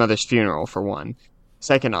 My grandmother's funeral, for one.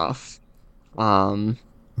 Second off, I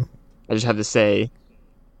just have to say,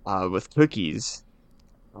 with cookies,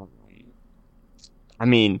 I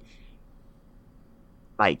mean,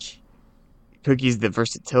 like, cookies, the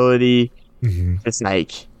versatility, it's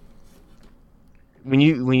like, when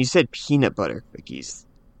you said peanut butter cookies,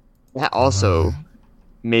 that also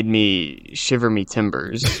made me shiver me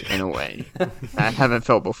timbers in a way I haven't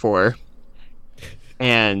felt before.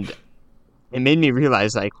 And it made me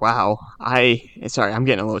realize, like, wow, sorry, I'm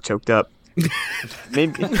getting a little choked up.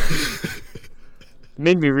 made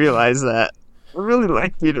me realize that I really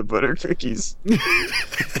like peanut butter cookies.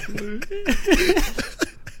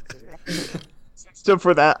 So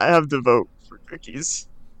for that, I have to vote for cookies.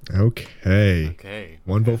 Okay.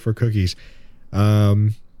 One vote for cookies.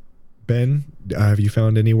 Ben, have you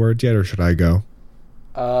found any words yet, or should I go?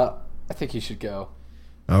 I think you should go.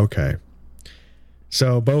 Okay.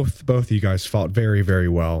 So both of you guys fought very, very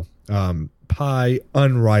well. Pie,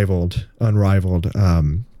 unrivaled.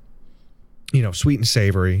 Sweet and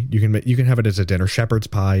savory. You can have it as a dinner. Shepherd's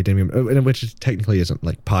pie, which technically isn't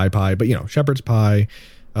like pie, but shepherd's pie.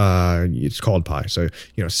 It's called pie. So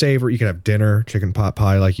savory. You can have dinner, chicken pot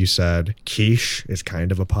pie, like you said. Quiche is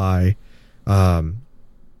kind of a pie.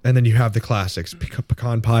 And then you have the classics.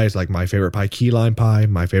 Pecan pie is like my favorite pie. Key lime pie,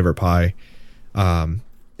 my favorite pie. And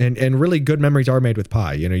really good memories are made with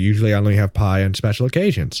pie. Usually I only have pie on special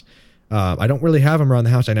occasions. I don't really have them around the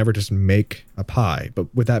house. I never just make a pie.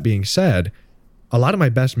 But with that being said, a lot of my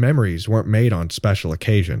best memories weren't made on special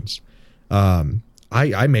occasions.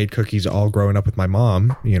 I made cookies all growing up with my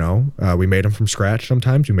mom. We made them from scratch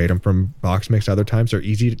sometimes. We made them from box mix other times. They're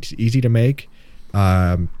easy to make.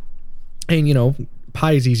 And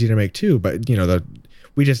pie is easy to make too, but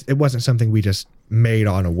it wasn't something we just made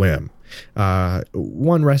on a whim.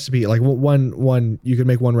 One recipe, like one you could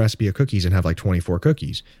make one recipe of cookies and have like 24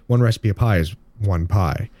 cookies. One recipe of pie is one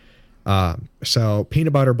pie. So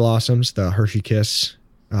peanut butter blossoms, the Hershey Kiss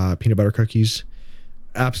peanut butter cookies,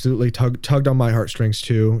 absolutely tugged on my heartstrings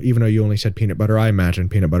too. Even though you only said peanut butter, I imagine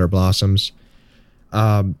peanut butter blossoms.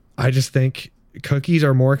 I just think cookies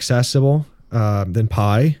are more accessible than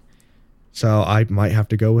pie. So I might have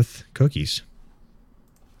to go with cookies.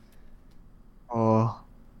 Oh.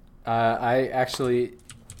 I actually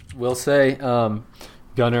will say,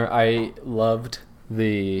 Gunnar, I loved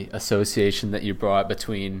the association that you brought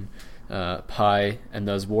between pie and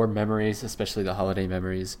those warm memories, especially the holiday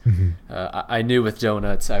memories. I knew with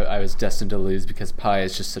donuts I was destined to lose because pie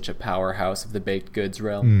is just such a powerhouse of the baked goods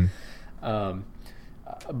realm.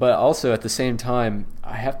 But also at the same time,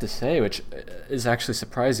 I have to say, which is actually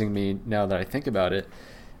surprising me now that I think about it,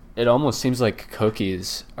 it almost seems like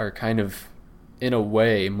cookies are kind of, in a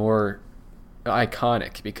way, more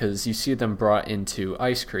iconic because you see them brought into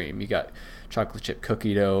ice cream. You got chocolate chip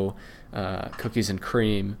cookie dough, cookies and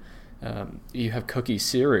cream. you have cookie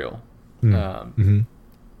cereal. Mm-hmm.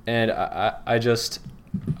 And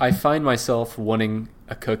I find myself wanting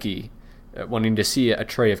a cookie, wanting to see a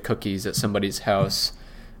tray of cookies at somebody's house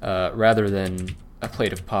rather than a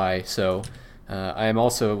plate of pie. So I am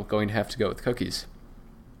also going to have to go with cookies.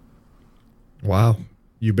 Wow.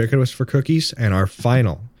 Ubiquitous for cookies. And our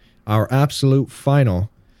absolute final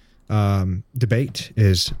debate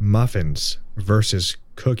is muffins versus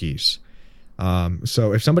cookies.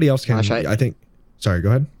 So if somebody else can, I think, sorry, go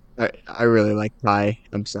ahead. I really like pie.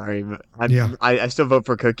 I'm sorry, but I still vote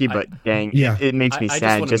for cookie. But it makes me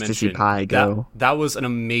sad just to see pie go. That was an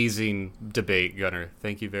amazing debate, Gunnar.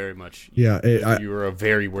 Thank you very much. Yeah, you were a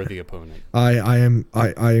very worthy opponent. I am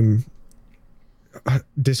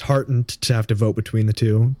disheartened to have to vote between the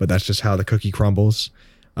two, but that's just how the cookie crumbles.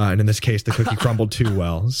 And in this case, the cookie crumbled too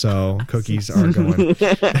well, so cookies are going.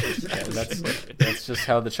 That's just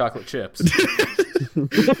how the chocolate chips.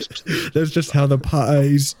 That's just how the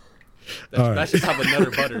pies. That's just how the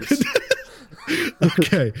Nutter Butters.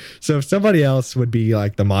 Okay, so if somebody else would be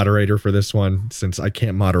like the moderator for this one, since I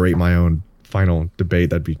can't moderate my own final debate,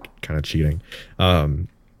 that'd be kind of cheating. And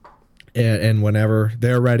whenever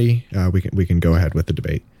they're ready, we can go ahead with the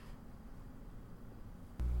debate.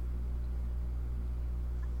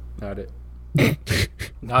 Not it.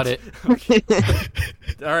 Not it. Okay.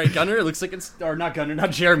 All right, Gunnar. It looks like it's not Gunnar,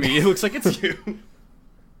 not Jeremy. It looks like it's you.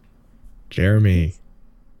 Jeremy.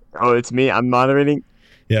 Oh, it's me. I'm moderating.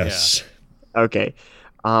 Yes. Yeah. Okay.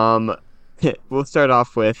 We'll start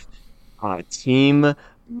off with Team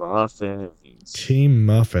Muffins. Team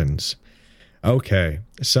Muffins. Okay,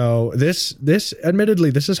 so this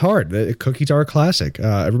admittedly, this is hard. The cookies are a classic.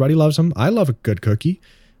 Everybody loves them. I love a good cookie,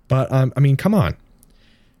 but I mean, come on.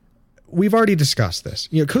 We've already discussed this.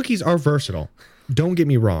 Cookies are versatile. Don't get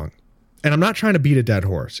me wrong, and I'm not trying to beat a dead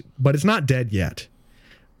horse, but it's not dead yet.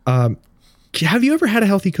 Have you ever had a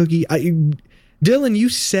healthy cookie? Dylan, you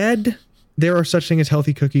said there are such things as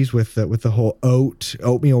healthy cookies with the whole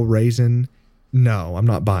oatmeal raisin. No, I'm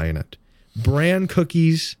not buying it. Bran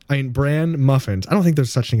muffins. I don't think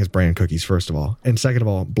there's such thing as bran cookies, first of all. And second of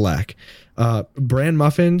all, black. Bran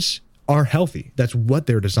muffins are healthy. That's what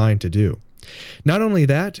they're designed to do. Not only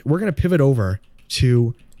that, we're going to pivot over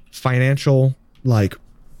to financial,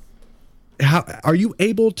 how are you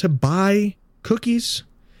able to buy cookies?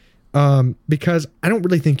 Because I don't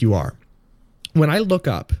really think you are. When I look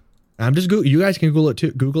up, you guys can Google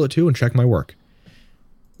it too and check my work.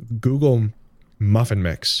 Google muffin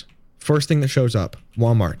mix. First thing that shows up,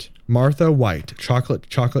 Walmart. Martha White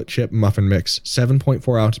chocolate chip muffin mix,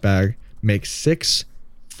 7.4 ounce bag, makes 6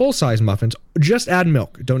 full-size muffins. Just add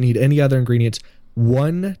milk. Don't need any other ingredients.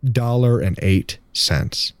 $1.08.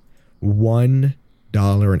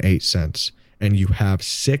 $1.08. And you have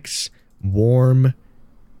 6 warm,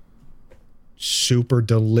 super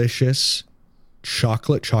delicious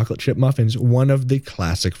chocolate chip muffins, one of the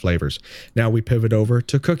classic flavors. Now we pivot over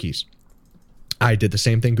to cookies. I did the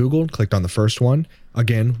same thing, Googled, clicked on the first one.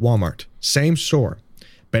 Again, Walmart. Same store.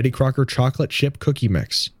 Betty Crocker chocolate chip cookie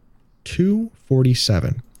mix.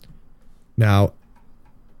 $2.47. Now,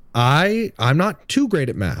 I'm not too great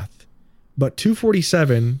at math, but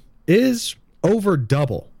 $2.47 is over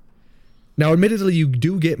double. Now, admittedly, you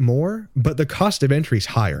do get more, but the cost of entry is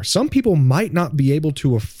higher. Some people might not be able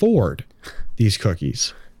to afford these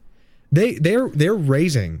cookies. They're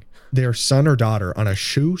raising their son or daughter on a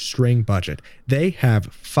shoestring budget. They have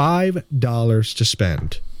 $5 to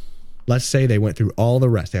spend. Let's say they went through all the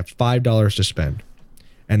rest. They have $5 to spend.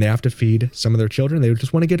 And they have to feed some of their children. They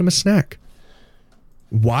just want to get them a snack.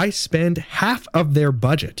 Why spend half of their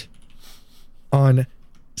budget on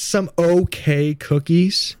some okay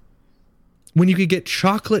cookies when you could get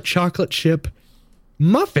chocolate chip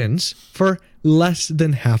muffins for less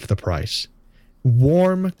than half the price?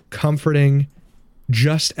 Warm, comforting,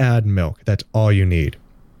 just add milk. That's all you need.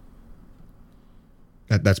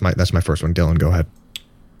 That's my first one. Dylan, go ahead.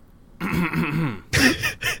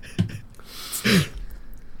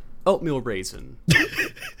 Oatmeal raisin.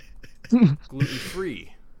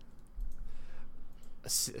 Gluten-free.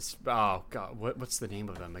 Oh God, what's the name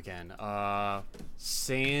of them again?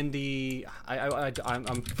 Sandy.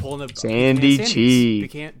 I'm pulling up. Sandy cheese.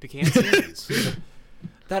 Pecan Sandies.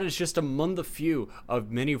 That is just among the few of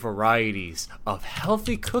many varieties of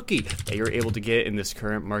healthy cookie that you're able to get in this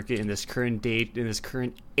current market, in this current date, in this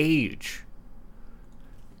current age.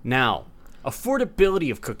 Now, affordability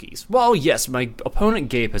of cookies. Well, yes, my opponent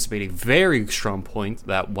Gabe has made a very strong point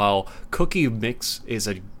that while cookie mix is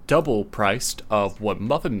a double priced of what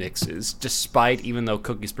muffin mix is, despite even though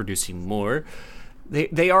cookies producing more,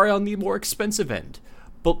 they are on the more expensive end.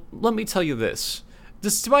 But let me tell you this.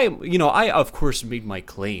 despite, I of course made my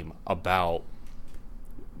claim about,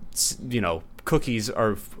 cookies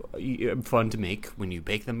are fun to make when you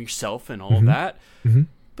bake them yourself and all that. Mm-hmm.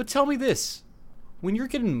 But tell me this, when you're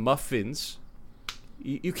getting muffins,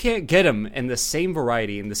 you can't get them in the same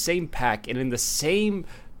variety, in the same pack, and in the same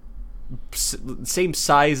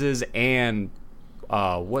sizes and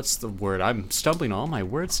what's the word? I'm stumbling on all my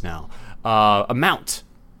words now. Amount.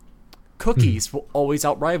 Cookies will always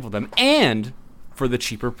outrival them, and for the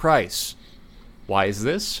cheaper price. Why is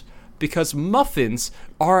this? Because muffins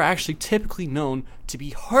are actually typically known to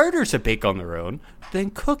be harder to bake on their own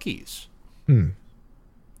than cookies.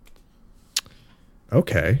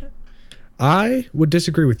 Okay. I would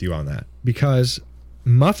disagree with you on that, because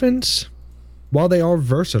muffins, while they are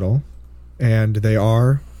versatile and they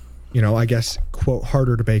are, I guess, quote,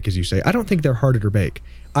 harder to bake, as you say, I don't think they're harder to bake.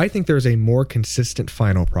 I think there's a more consistent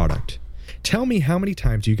final product. Tell me how many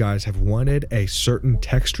times you guys have wanted a certain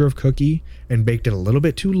texture of cookie and baked it a little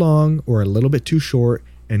bit too long or a little bit too short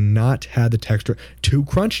and not had the texture too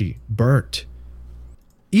crunchy, burnt.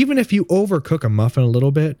 Even if you overcook a muffin a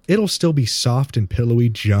little bit, it'll still be soft and pillowy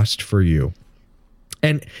just for you.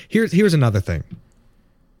 And here's another thing.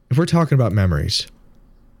 If we're talking about memories,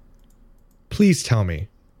 please tell me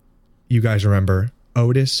you guys remember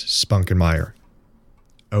Otis Spunkenmeyer.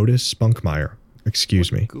 Otis Spunkmeyer.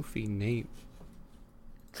 Excuse me. Goofy name.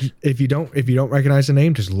 If you don't recognize the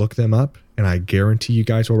name, just look them up, and I guarantee you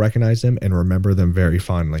guys will recognize them and remember them very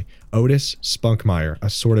fondly. Otis Spunkmeyer,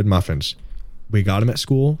 assorted muffins. We got them at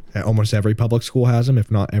school. Almost every public school has them, if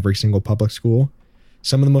not every single public school.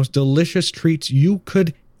 Some of the most delicious treats you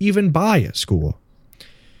could even buy at school.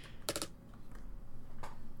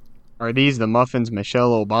 Are these the muffins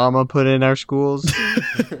Michelle Obama put in our schools?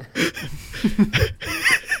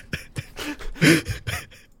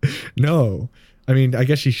 No. I mean, I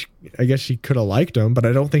guess she could have liked them, but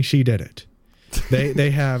I don't think she did it.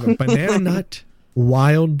 They have banana nut,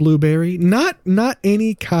 wild blueberry, not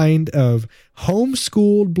any kind of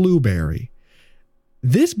homeschooled blueberry.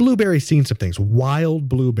 This blueberry's seen some things. Wild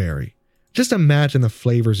blueberry. Just imagine the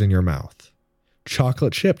flavors in your mouth.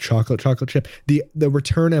 Chocolate chip. The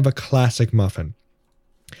return of a classic muffin.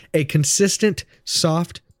 A consistent,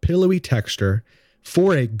 soft, pillowy texture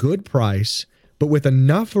for a good price, but with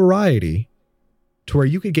enough variety to where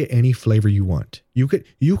you could get any flavor you want. You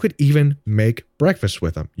could even make breakfast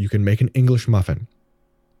with them. You can make an English muffin.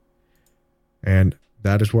 And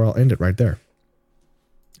that is where I'll end it right there.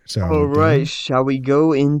 So, all right, shall we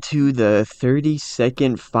go into the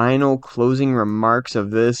 30-second final closing remarks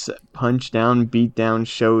of this punch down, beat down,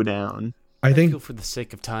 showdown? I think feel for the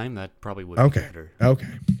sake of time, that probably would be better. Okay.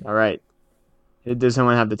 All right. Does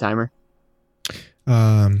someone have the timer?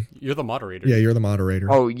 You're the moderator. Yeah, you're the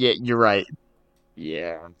moderator. Oh, yeah, you're right.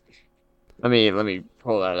 Yeah. Let me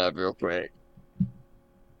pull that up real quick.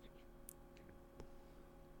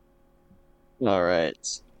 All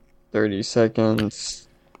right. 30 seconds.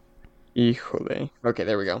 Híjole. Okay,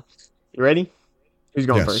 there we go. You ready? Who's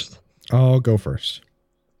going first? I'll go first.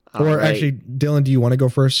 Actually, Dylan, do you want to go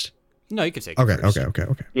first? No, you can take it first. Okay.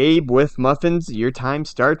 Gabe with muffins, your time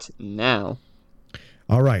starts now.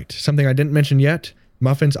 All right. Something I didn't mention yet.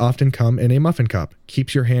 Muffins often come in a muffin cup.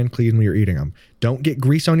 Keeps your hand clean when you're eating them. Don't get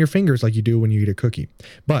grease on your fingers like you do when you eat a cookie.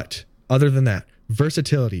 But other than that,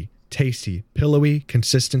 versatility, tasty, pillowy,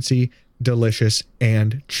 consistency, delicious,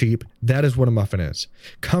 and cheap. That is what a muffin is.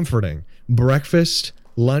 Comforting. Breakfast,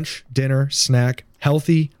 lunch, dinner, snack,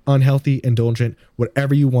 healthy, unhealthy, indulgent,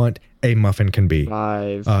 whatever you want, a muffin can be.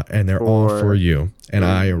 5, and they're 4, all for you. And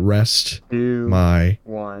 3, I rest 2, my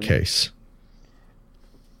 1. case.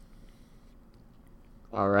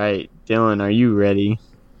 All right, Dylan, are you ready?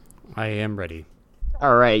 I am ready.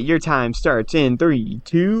 All right, your time starts in 3,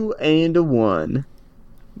 2, and 1.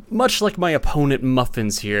 Much like my opponent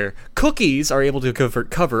Muffins here, cookies are able to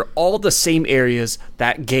cover all the same areas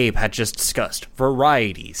that Gabe had just discussed.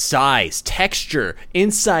 Variety, size, texture,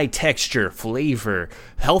 inside texture, flavor,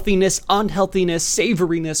 healthiness, unhealthiness,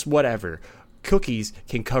 savoriness, whatever. Cookies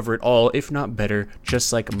can cover it all, if not better,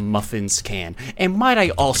 just like muffins can. And might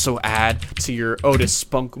I also add to your Otis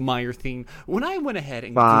Spunkmeyer theme, when I went ahead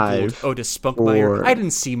and Googled Otis Spunkmeyer, I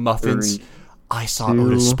didn't see muffins. 3, I saw 2,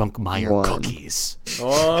 Otis Spunkmeyer 1. cookies.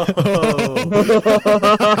 Oh,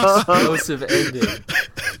 explosive ending.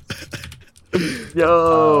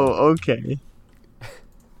 Yo, okay.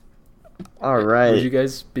 All right. Would you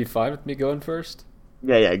guys be fine with me going first?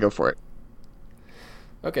 Yeah, go for it.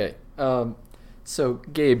 Okay. So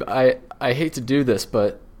Gabe, I hate to do this,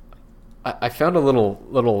 but I found a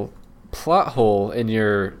little plot hole in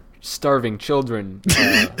your starving children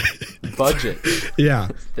budget Yeah.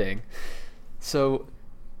 thing. So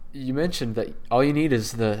you mentioned that all you need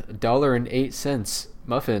is the $1.08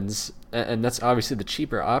 muffins, and that's obviously the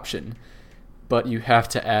cheaper option, but you have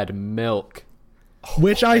to add milk.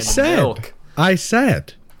 Which I said. Milk. I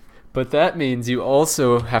said. But that means you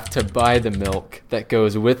also have to buy the milk that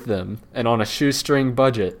goes with them, and on a shoestring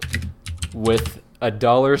budget with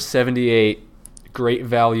 $1.78 great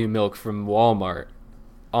value milk from Walmart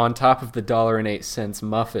on top of the $1.08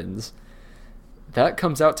 muffins, that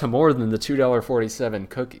comes out to more than the $2.47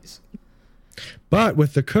 cookies. But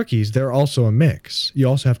with the cookies, they're also a mix. You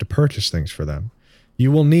also have to purchase things for them.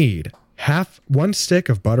 You will need one stick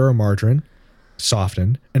of butter or margarine,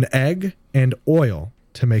 softened, an egg, and oil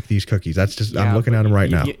to make these cookies. That's just, I'm looking at them right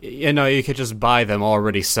now. You could just buy them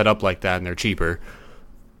already set up like that, and they're cheaper.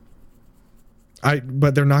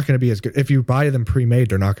 But they're not going to be as good. If you buy them pre-made,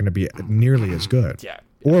 they're not going to be nearly as good.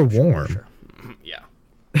 Or warm. Sure. Yeah.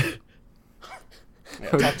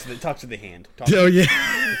 Talk to the hand.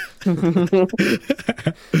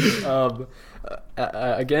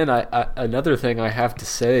 Again, another thing I have to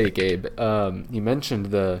say, Gabe. You mentioned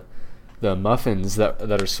the muffins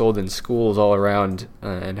that are sold in schools all around,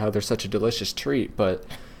 and how they're such a delicious treat. But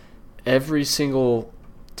every single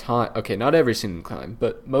time, okay, not every single time,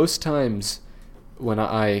 but most times when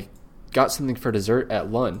I got something for dessert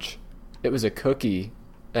at lunch, it was a cookie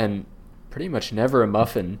and pretty much never a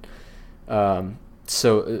muffin.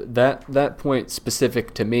 So that point,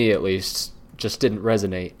 specific to me at least, just didn't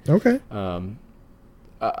resonate. Okay.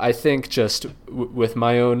 I think just with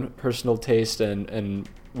my own personal taste and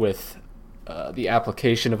with the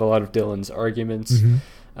application of a lot of Dylan's arguments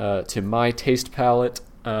to my taste palette,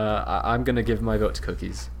 I'm going to give my vote to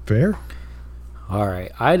cookies. Fair. All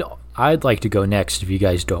right. I'd like to go next if you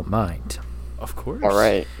guys don't mind. Of course. All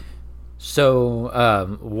right.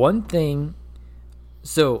 So one thing.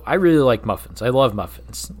 So I really like muffins. I love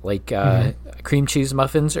muffins. Like cream cheese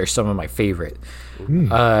muffins are some of my favorite.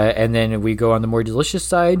 And then we go on the more delicious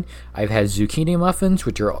side. I've had zucchini muffins,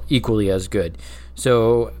 which are equally as good.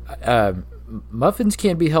 So muffins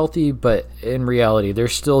can be healthy, but in reality, they're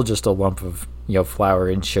still just a lump of flour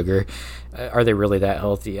and sugar. Are they really that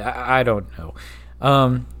healthy? I don't know.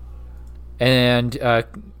 And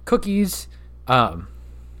cookies, they're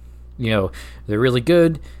really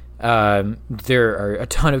good. There are a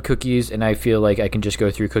ton of cookies, and I feel like I can just go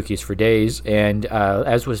through cookies for days. And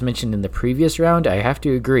as was mentioned in the previous round, I have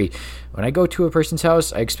to agree. When I go to a person's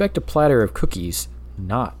house, I expect a platter of cookies,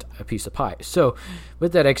 not a piece of pie. So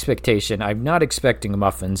with that expectation, I'm not expecting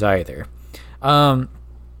muffins either. But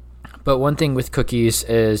one thing with cookies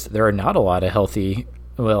is there are not a lot of healthy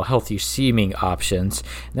seeming options.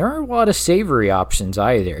 There aren't a lot of savory options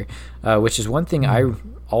either, which is one thing I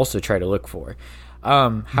also try to look for.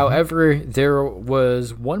 However, there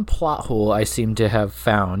was one plot hole I seem to have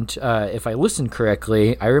found. If I listened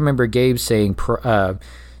correctly, I remember Gabe saying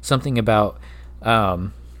something about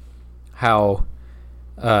how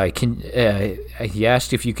he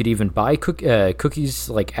asked if you could even buy cookies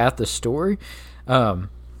like at the store.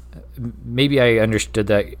 Maybe I understood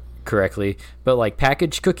that correctly, but like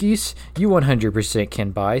packaged cookies, you 100%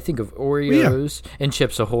 can buy. Think of Oreos and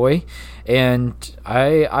Chips Ahoy, and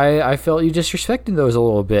I felt you disrespecting those a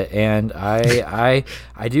little bit, and I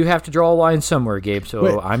do have to draw a line somewhere, Gabe.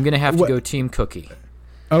 So I'm gonna have to go Team Cookie.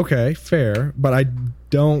 Okay, fair, but I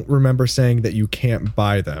don't remember saying that you can't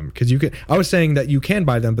buy them, because you can. I was saying that you can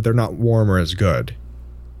buy them, but they're not warm or as good.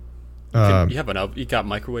 You have an oven. You got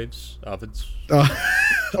microwaves, ovens.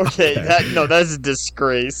 Okay, that's a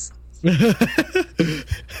disgrace. the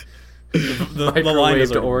line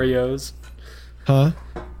is Oreos. Huh?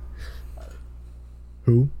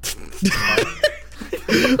 Who?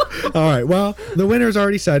 All right. Well, the winner's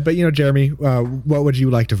already said, but Jeremy, what would you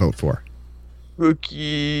like to vote for?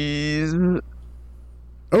 Cookies.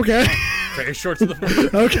 Okay. Very short to the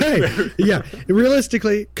point. Okay. Yeah.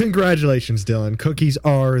 Realistically, congratulations, Dylan. Cookies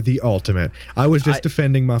are the ultimate. I was just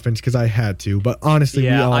defending muffins because I had to, but honestly, we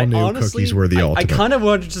all knew cookies were the ultimate. I kind of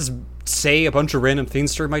wanted to just say a bunch of random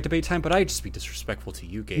things during my debate time, but I'd just be disrespectful to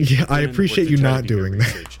you, Gabe. Yeah, I appreciate you not doing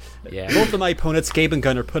that. Yeah. Both of my opponents, Gabe and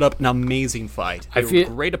Gunnar, put up an amazing fight. They were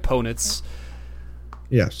great opponents.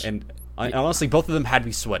 Yes. And honestly, both of them had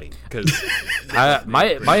me sweating because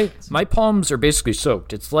my palms are basically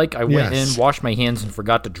soaked. It's like I went in, washed my hands, and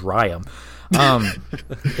forgot to dry them.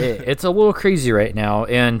 It's a little crazy right now,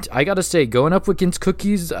 and I gotta say, going up against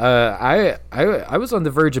cookies, I was on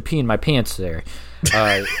the verge of peeing my pants there.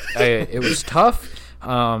 It was tough.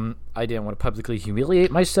 I didn't want to publicly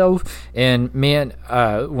humiliate myself, and man,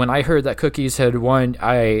 when I heard that cookies had won,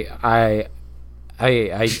 I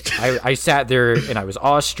sat there and I was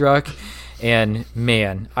awestruck, and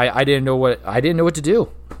man, I didn't know what to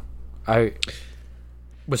do. I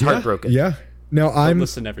was heartbroken. Yeah. No,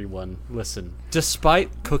 Listen, everyone. Listen.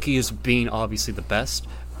 Despite cookies being obviously the best,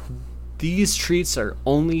 these treats are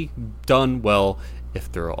only done well if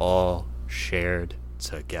they're all shared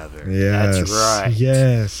together. Yes. That's right.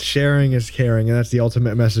 Yes. Sharing is caring, and that's the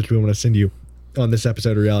ultimate message we want to send you on this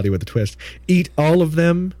episode of Reality with a Twist. Eat all of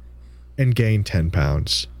them and gain 10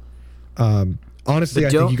 pounds. Honestly, I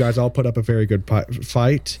think you guys all put up a very good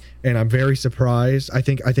fight, and I'm very surprised. I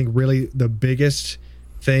think really the biggest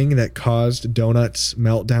thing that caused Donut's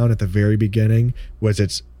meltdown at the very beginning was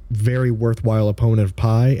its very worthwhile opponent of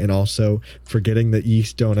pie, and also forgetting the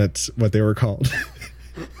yeast donuts, what they were called.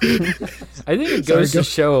 I think it goes to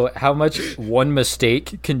show how much one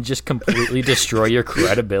mistake can just completely destroy your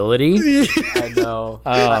credibility. I know.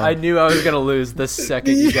 I knew I was going to lose the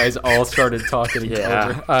second you guys all started talking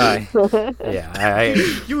over.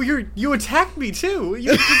 You attacked me too.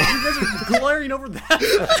 You guys are glaring over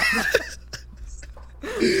that.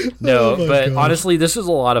 No, but honestly, this was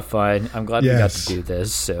a lot of fun. I'm glad we got to do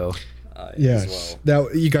this. So, yes, now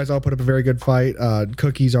you guys all put up a very good fight.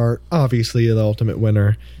 Cookies are obviously the ultimate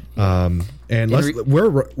winner. And sorry,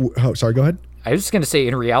 go ahead. I was just going to say,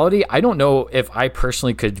 in reality, I don't know if I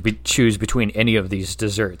personally could choose between any of these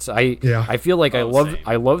desserts. I feel like I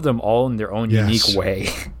love them all in their own unique way.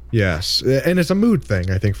 Yes, and it's a mood thing,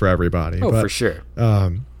 I think, for everybody. For sure.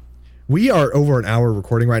 We are over an hour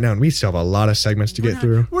recording right now, and we still have a lot of segments to get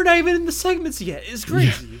through. We're not even in the segments yet. It's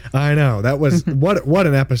crazy. Yeah, I know. That was what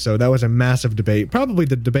an episode. That was a massive debate. Probably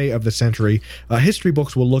the debate of the century. History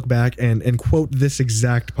books will look back and quote this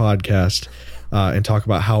exact podcast and talk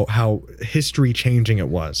about how history changing it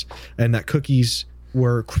was, and that cookies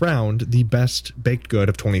were crowned the best baked good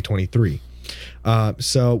of 2023.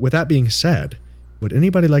 So with that being said, would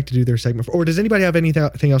anybody like to do their segment? Or does anybody have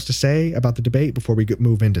anything else to say about the debate before we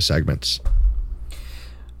move into segments?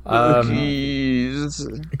 Cookies.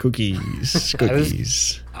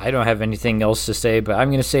 I don't have anything else to say, but I'm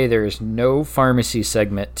going to say there is no pharmacy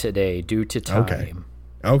segment today due to time.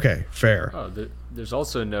 Okay, fair. Oh, there's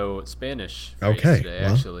also no Spanish today,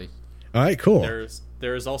 actually. All right, cool.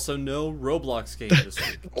 There is also no Roblox game this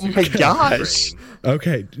week. Oh my gosh.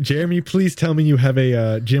 Okay, Jeremy, please tell me you have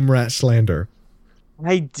a gym rat slander.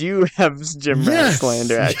 I do have gym rat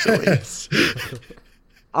slander, actually. Yes.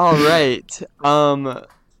 All right.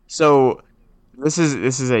 So this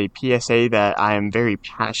is a PSA that I am very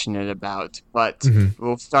passionate about, but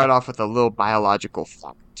we'll start off with a little biological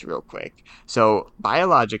fact real quick. So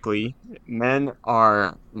biologically, men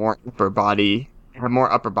have more upper body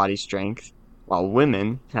strength, while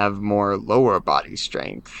women have more lower body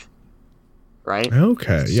strength. Right?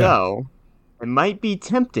 Okay. Yeah. So it might be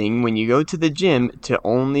tempting when you go to the gym to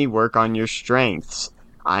only work on your strengths.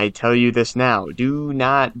 I tell you this now, do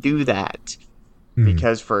not do that.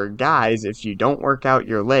 Because for guys, if you don't work out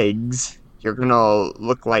your legs, you're going to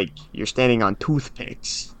look like you're standing on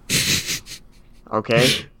toothpicks. Okay?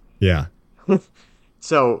 Yeah.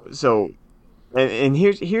 So and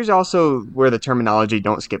here's also where the terminology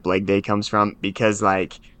 "don't skip leg day" comes from, because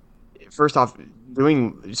like, first off,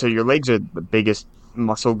 your legs are the biggest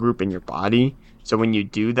muscle group in your body. So when you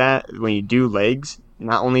do legs,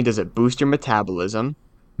 not only does it boost your metabolism,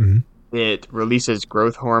 it releases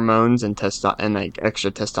growth hormones and like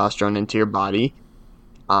extra testosterone into your body,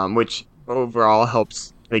 which overall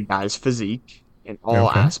helps the guy's physique in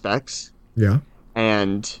all aspects. Yeah.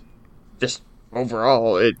 And just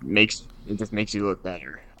overall, it just makes you look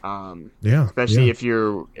better. Especially if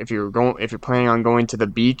you're planning on going to the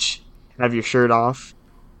beach, have your shirt off,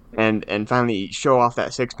 and finally show off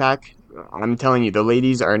that six pack. I'm telling you, the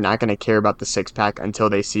ladies are not going to care about the six pack until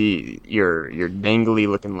they see your dangly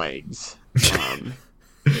looking legs.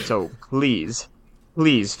 So please,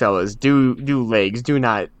 fellas, do legs. Do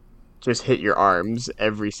not just hit your arms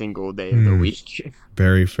every single day of the week.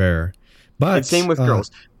 Very fair. But and same with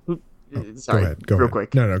girls. Sorry, go ahead.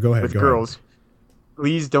 quick. No, go ahead. With girls,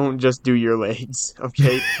 please don't just do your legs,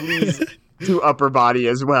 okay? Please do upper body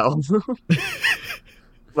as well.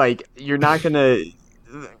 Like, you're not gonna.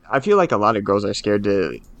 I feel like a lot of girls are scared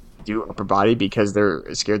to do upper body because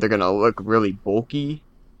they're scared they're gonna look really bulky,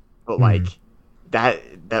 but like that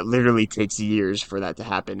literally takes years for that to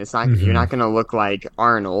happen. It's not you're not gonna look like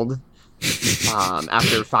Arnold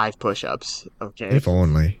after 5 push-ups. Okay, if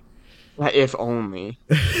only. If only.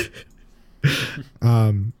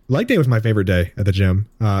 Leg day was my favorite day at the gym,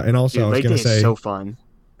 and also Dude, I was gonna say so fun.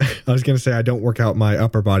 I was going to say I don't work out my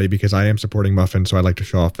upper body because I am supporting Muffin, so I like to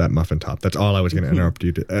show off that muffin top. That's all I was going to interrupt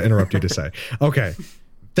you to say. Okay.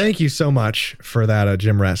 Thank you so much for that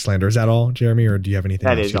gym rat slander. Is that all, Jeremy, or do you have anything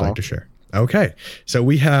else you'd like to share? Okay, so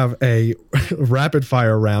we have a rapid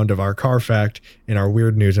fire round of our car fact and our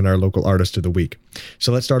weird news and our local artist of the week.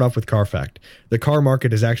 So let's start off with car fact. The car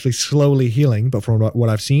market is actually slowly healing, but from what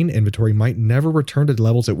I've seen, inventory might never return to the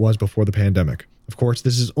levels it was before the pandemic. Of course,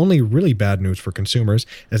 this is only really bad news for consumers,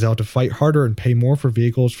 as they'll have to fight harder and pay more for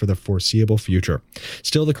vehicles for the foreseeable future.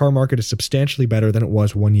 Still, the car market is substantially better than it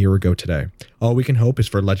was 1 year ago today. All we can hope is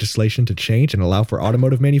for legislation to change and allow for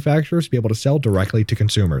automotive manufacturers to be able to sell directly to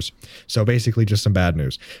consumers. So basically just some bad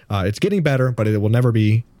news. It's getting better, but it will never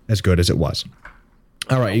be as good as it was.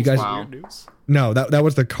 All right, you guys. Weird news? No, that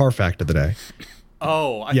was the car fact of the day.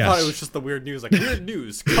 Oh, I thought it was just the weird news. Like, weird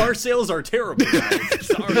news. Car sales are terrible, guys.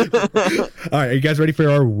 Sorry. All right, are you guys ready for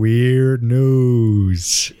our weird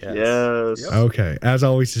news? Yes. Okay. As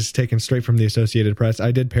always, this is taken straight from the Associated Press.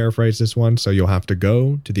 I did paraphrase this one, so you'll have to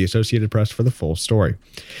go to the Associated Press for the full story.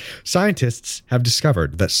 Scientists have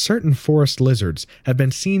discovered that certain forest lizards have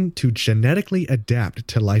been seen to genetically adapt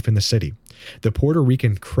to life in the city. The Puerto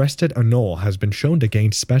Rican crested anole has been shown to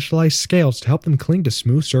gain specialized scales to help them cling to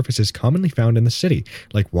smooth surfaces commonly found in the city,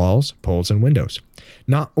 like walls, poles, and windows.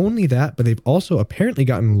 Not only that, but they've also apparently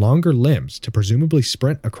gotten longer limbs to presumably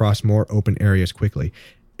sprint across more open areas quickly.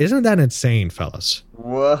 Isn't that insane, fellas?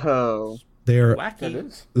 Whoa. They're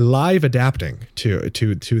Wacky. live adapting to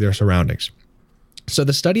their surroundings. So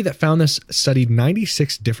the study that found this studied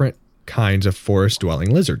 96 different kinds of forest-dwelling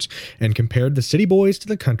lizards and compared the city boys to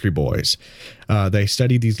the country boys. They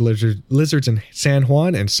studied these lizards in San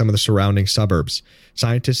Juan and some of the surrounding suburbs.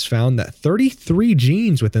 Scientists found that 33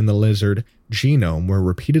 genes within the lizard genome were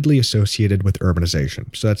repeatedly associated with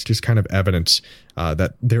urbanization. So that's just kind of evidence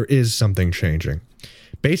that there is something changing.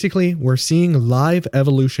 Basically, we're seeing live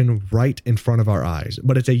evolution right in front of our eyes,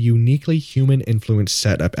 but it's a uniquely human-influenced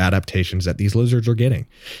set of adaptations that these lizards are getting.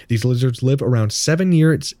 These lizards live around 7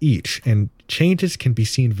 years each, and changes can be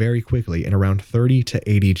seen very quickly in around 30 to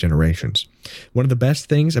 80 generations. One of the best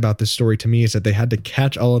things about this story to me is that they had to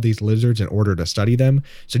catch all of these lizards in order to study them.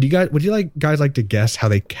 So would you guys like to guess how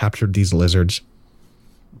they captured these lizards?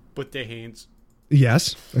 With their hands.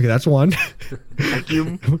 Yes. Okay, that's one.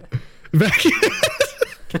 Vacuum. Vacuum.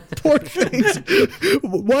 Poor things.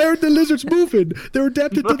 Why aren't the lizards moving? They're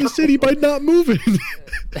adapted to the city by not moving.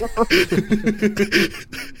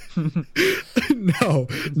 No,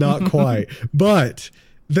 not quite. But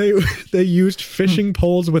they used fishing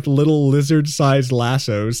poles with little lizard-sized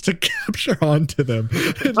lassos to capture onto them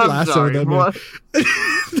and lasso them. What?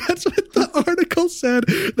 That's what the article said.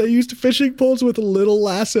 They used fishing poles with little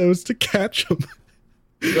lassos to catch them.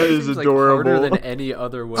 That is adorable. Harder than any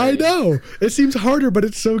other way. I know. It seems harder, but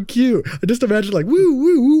it's so cute. I just imagine like, woo,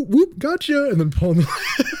 woo, woo, whoop, gotcha, and then pulling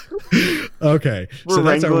the... Okay, so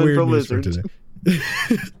that's our weird news for today.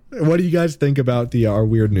 What do you guys think about our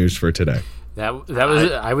weird news for today? That was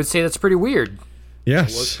I would say that's pretty weird.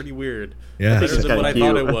 Yes. It was pretty weird. Yes. Better than what I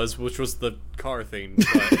thought it was, which was the car thing.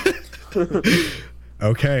 But...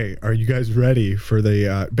 Okay, are you guys ready for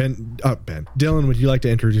the Ben? Dylan, would you like to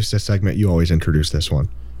introduce this segment? You always introduce this one.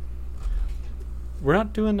 We're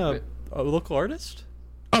not doing a local artist?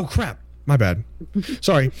 Oh crap! My bad.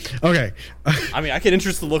 Sorry. Okay. I mean, I can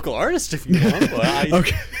introduce the local artist if you want. But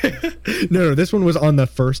Okay. No, this one was on the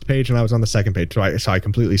first page and I was on the second page, so I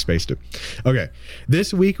completely spaced it. Okay.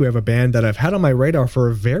 This week we have a band that I've had on my radar for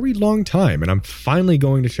a very long time, and I'm finally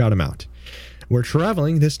going to shout them out. We're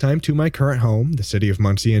traveling this time to my current home, the city of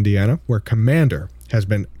Muncie, Indiana, where Commander has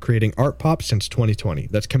been creating art pop since 2020.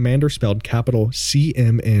 That's Commander spelled capital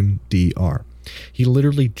CMNDR. He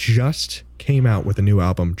literally just came out with a new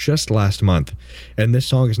album just last month, and this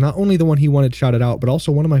song is not only the one he wanted shouted out, but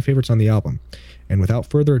also one of my favorites on the album. And without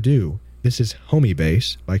further ado, this is Homie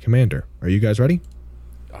Base by Commander. Are you guys ready?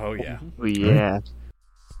 Oh, yeah. Oh, yeah.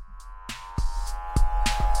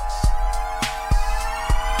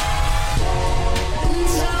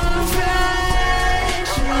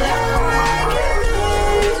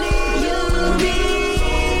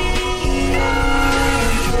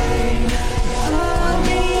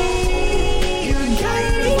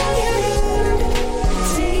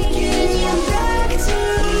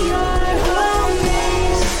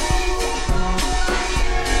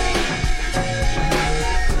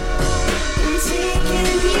 See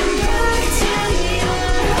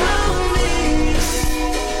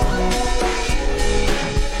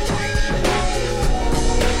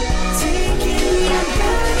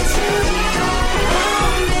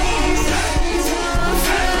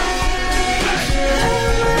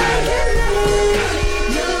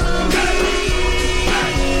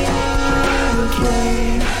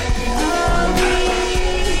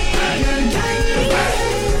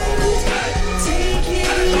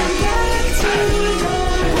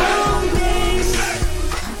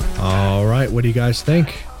What do you guys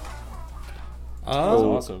think?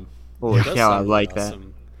 Oh, awesome. Holy cow, I like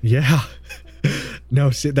awesome. that. Yeah.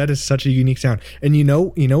 No, see, that is such a unique sound. And you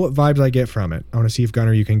know what vibes I get from it? I want to see if,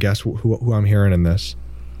 Gunnar, you can guess who I'm hearing in this.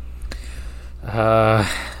 Ooh.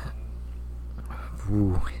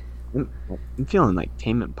 I'm feeling like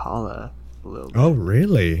Tame Impala a little bit. Oh,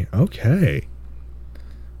 really? Okay.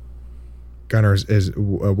 Gunnar,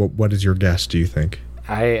 what is your guess, do you think?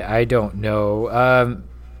 I don't know.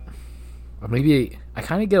 Maybe I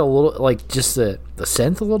kind of get a little, like, just the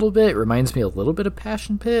synth a little bit. It reminds me a little bit of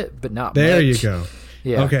Passion Pit, but not there much. You go.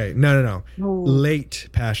 Yeah. Okay, no. Late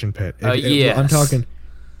Passion Pit. Yes. I'm talking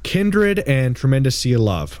Kindred and Tremendous Sea of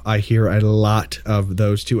Love. I hear a lot of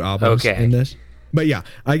those two albums in this. But yeah,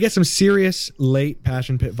 I get some serious late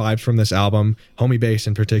Passion Pit vibes from this album, Homie Bass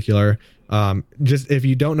in particular. Just if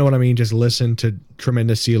you don't know what I mean, just listen to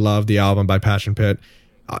Tremendous Sea of Love, the album by Passion Pit.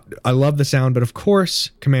 I love the sound, but of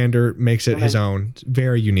course, Commander makes it his own. It's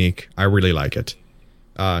very unique. I really like it.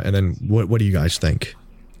 And then what do you guys think?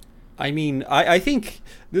 I mean, I think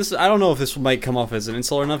this. I don't know if this might come off as an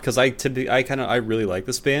insult or not, because I really like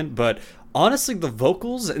this band, but honestly, the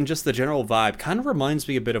vocals and just the general vibe kind of reminds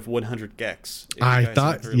me a bit of 100 gecs. I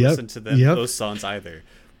thought, listen to those songs either.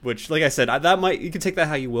 Which, like I said, you can take that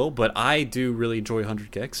how you will, but I do really enjoy 100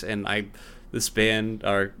 gecs, and this band,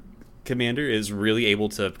 our Commander, is really able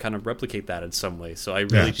to kind of replicate that in some way. So I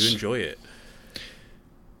really do enjoy it.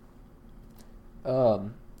 I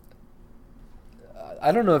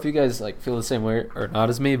don't know if you guys like feel the same way or not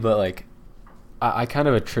as me, but like I kind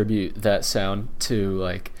of attribute that sound to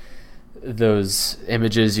like those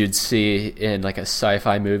images you'd see in like a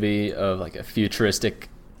sci-fi movie of like a futuristic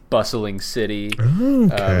bustling city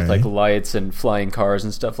with like lights and flying cars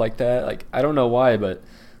and stuff like that. Like I don't know why, but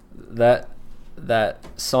that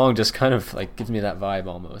song just kind of like gives me that vibe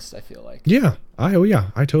almost, I feel like. Yeah. I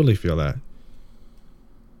totally feel that.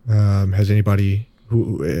 Has anybody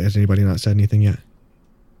not said anything yet?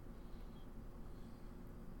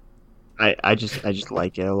 I just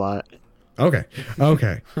like it a lot. Okay.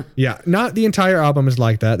 Yeah, not the entire album is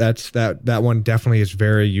like that. That one definitely is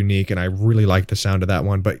very unique, and I really like the sound of that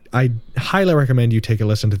one. But I highly recommend you take a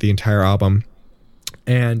listen to the entire album.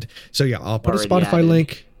 And so yeah, I'll put a Spotify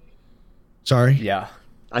link. Sorry. Yeah,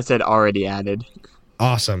 I said already added.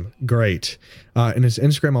 Awesome, great. And his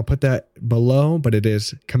Instagram, I'll put that below. But it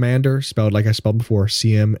is Commander, spelled like I spelled before,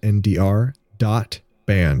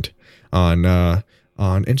 CMNDR.band on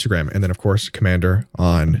Instagram, and then of course Commander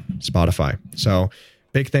on Spotify. So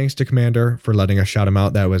big thanks to Commander for letting us shout him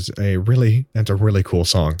out. That's a really cool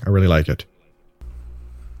song. I really like it.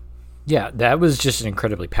 Yeah, that was just an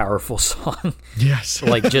incredibly powerful song. Yes.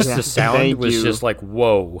 Like just the sound was just like,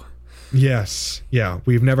 whoa. Yes. Yeah,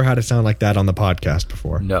 we've never had a sound like that on the podcast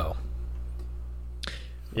before. No.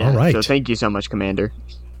 Yeah, all right. So thank you so much, Commander.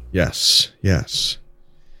 Yes.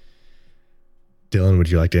 Dylan, would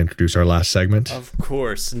you like to introduce our last segment? Of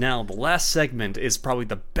course. Now, the last segment is probably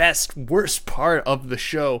the worst part of the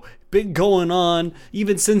show. Been going on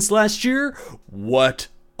even since last year. What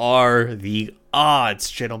are the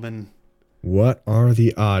odds, gentlemen? What are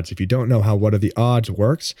the odds? If you don't know how What Are the Odds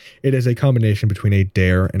works, it is a combination between a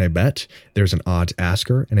dare and a bet. There's an odds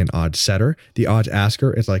asker and an odds setter. The odds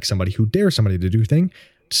asker is like somebody who dares somebody to do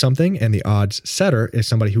something, and the odds setter is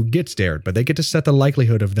somebody who gets dared, but they get to set the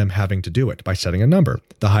likelihood of them having to do it by setting a number.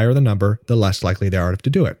 The higher the number, the less likely they are to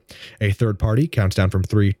do it. A third party counts down from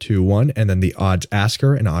 3, 2, 1, and then the odds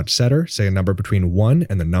asker and odds setter say a number between 1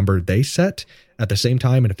 and the number they set at the same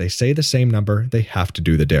time, and if they say the same number, they have to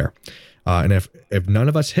do the dare. And if none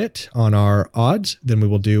of us hit on our odds, then we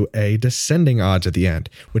will do a descending odds at the end,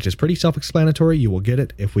 which is pretty self-explanatory. You will get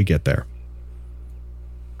it if we get there.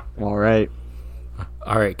 All right,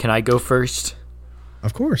 can I go first?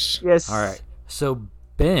 Of course. Yes. All right. So,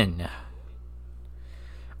 Ben,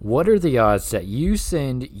 what are the odds that you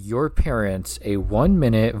send your parents a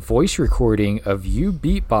 1-minute voice recording of you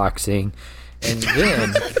beatboxing, and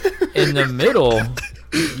then in the middle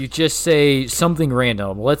you just say something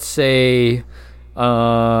random? Let's say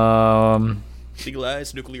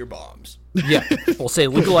legalize nuclear bombs. Yeah, we'll say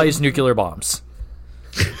legalize nuclear bombs.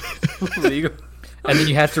 And then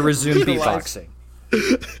you have to resume beatboxing.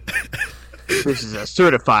 This is a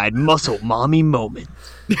certified muscle mommy moment.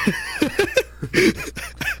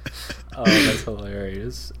 Oh, that's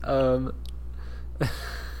hilarious.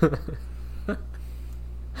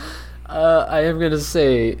 I am gonna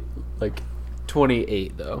say like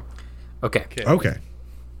 28 though. Okay.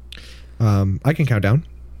 I can count down.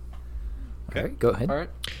 Okay, go ahead. All right.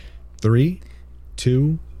 3,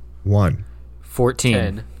 2, 1. 14.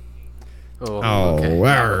 10. Oh, okay.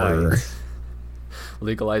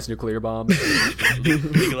 Legalize nuclear bombs.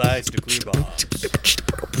 Legalize nuclear bombs.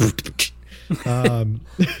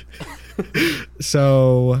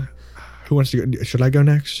 So, who wants to go? Should I go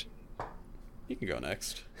next? You can go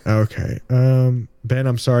next. Okay. Ben,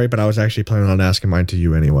 I'm sorry, but I was actually planning on asking mine to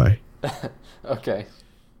you anyway. Okay.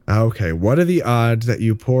 Okay. What are the odds that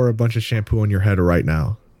you pour a bunch of shampoo on your head right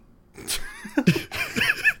now?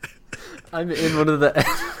 I'm in one of the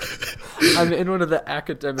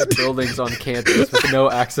academic buildings on campus with no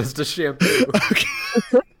access to shampoo.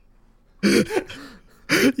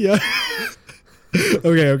 Yeah.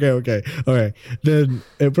 Okay. Then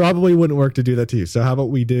it probably wouldn't work to do that to you. So how about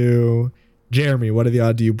we do Jeremy, what are the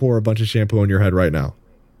odds you pour a bunch of shampoo on your head right now?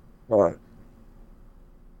 What?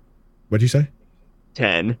 What'd you say?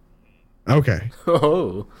 10. Okay.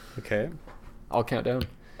 Oh. Okay. I'll count down.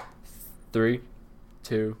 3,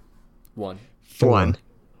 2, 1. 1.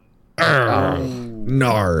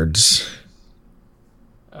 Nards.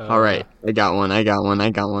 All right. I got one.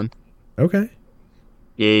 Okay.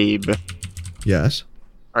 Gabe. Yes.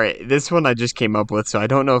 All right. This one I just came up with, so I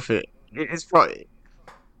don't know if it's probably...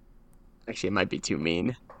 Actually, it might be too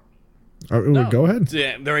mean. Go ahead.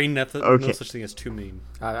 Damn, there ain't no such thing as too mean.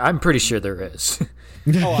 I'm pretty sure there is.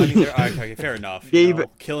 Oh, I mean, okay, fair enough. Gabe,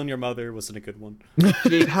 killing your mother wasn't a good one.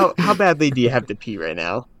 Gabe, how badly do you have to pee right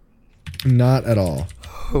now? Not at all.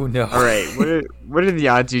 Oh no! All right, what are the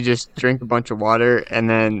odds you just drink a bunch of water and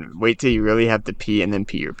then wait till you really have to pee and then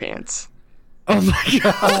pee your pants? Oh my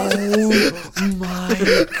god! Oh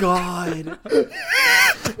my god!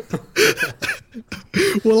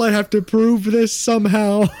 Will I have to prove this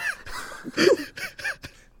somehow?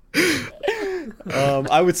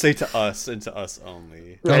 I would say to us and to us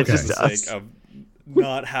only. Okay. For the sake of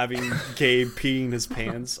not having Gabe peeing his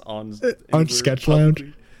pants on Sketch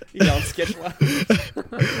Lounge. Yeah, on Sketch Lounge.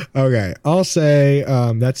 Okay, I'll say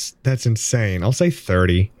that's insane. I'll say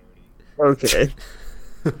 30. Okay.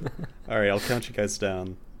 All right, I'll count you guys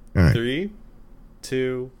down. All right. 3,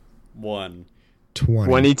 2, 1. 20.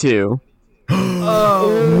 22.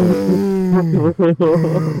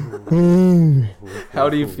 How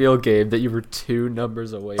do you feel, Gabe, that you were 2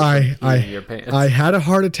 numbers away from peeing your pants? I had a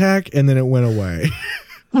heart attack and then it went away.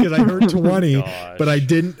 Because I heard 20, but I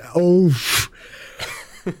didn't. Oh,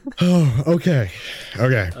 okay.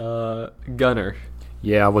 Gunner.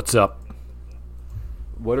 Yeah, what's up?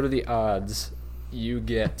 What are the odds you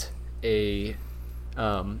get a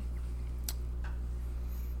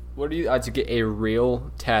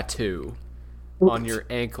real tattoo on your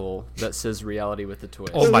ankle that says "Reality with a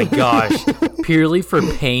Twist"? Oh my gosh! Purely for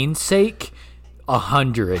pain's sake,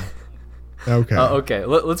 100. Okay. Okay.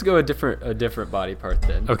 Let's go a different body part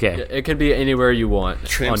then. Okay. It can be anywhere you want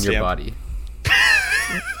Tramp on your stamp. body.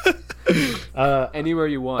 Anywhere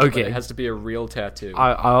you want. Okay. But it has to be a real tattoo.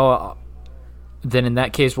 I'll then in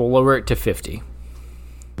that case we'll lower it to 50.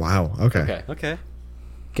 Wow. Okay. Okay.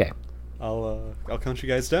 Okay. I'll count you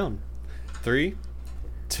guys down. 3,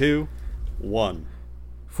 2, 1.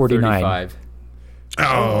 49. 35.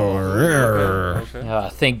 Okay.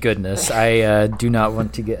 Thank goodness. I do not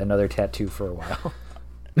want to get another tattoo for a while.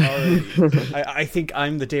 Alrighty. I think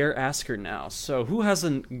I'm the dare asker now. So who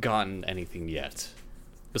hasn't gotten anything yet?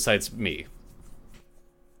 Besides me.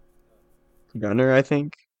 Gunner, I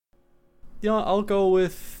think. You know, I'll go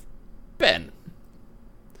with Ben.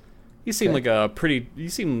 You seem like pretty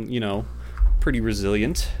resilient.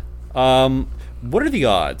 What are the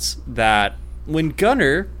odds that when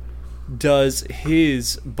Gunner does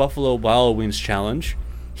his Buffalo Wild Wings challenge,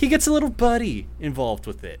 he gets a little buddy involved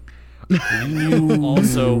with it? You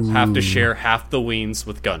also have to share half the wings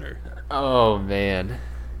with Gunner. Oh man,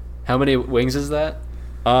 how many wings is that?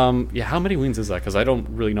 Yeah, how many wings is that? Because I don't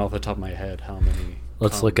really know off the top of my head how many.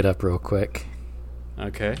 Let's look it up real quick.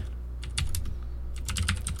 Okay.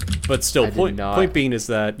 But still, point being is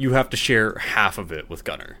that you have to share half of it with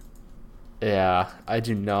Gunner. Yeah, I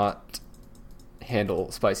do not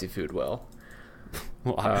handle spicy food well.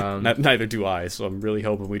 Well, neither do I, so I'm really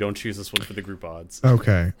hoping we don't choose this one for the group odds.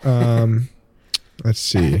 Okay. Let's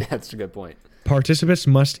see. That's a good point. Participants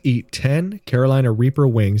must eat 10 Carolina Reaper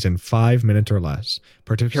wings in 5 minutes or less.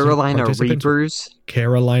 Carolina Reapers?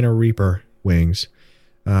 Carolina Reaper wings.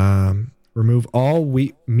 Remove all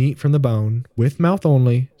meat from the bone, with mouth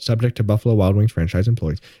only, subject to Buffalo Wild Wings franchise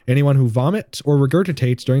employees. Anyone who vomits or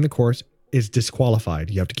regurgitates during the course is disqualified.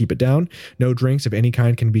 You have to keep it down. No drinks of any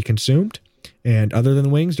kind can be consumed. And other than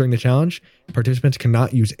wings during the challenge, participants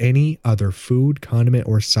cannot use any other food, condiment,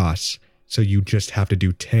 or sauce. So you just have to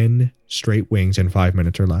do 10 straight wings in 5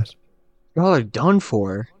 minutes or less. Y'all are done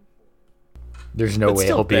for. There's no way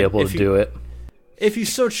I'll be able to do it. if you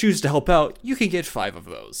so choose to help out, you can get 5 of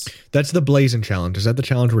those. That's the Blazing Challenge. Is that the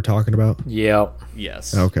challenge we're talking about? Yeah.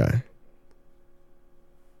 Yes. Okay.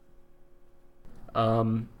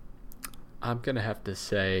 I'm gonna have to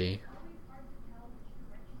say.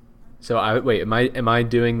 So am I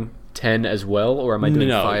doing 10 as well, or am I doing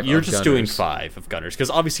 5? No, you're just doing 5 of Gunners, because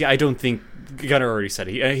obviously I don't think Gunner already said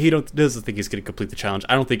he doesn't think he's going to complete the challenge.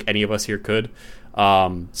 I don't think any of us here could.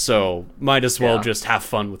 So might as well just have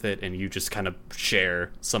fun with it, and you just kind of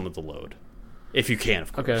share some of the load, if you can,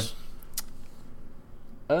 of course.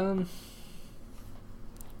 Okay.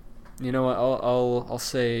 You know what? I'll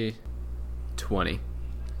say 20.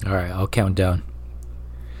 All right, I'll count down.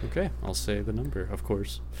 Okay, I'll say the number, of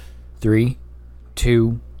course. 3,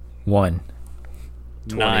 2, 1.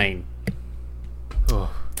 9.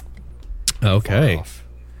 Oh. Okay.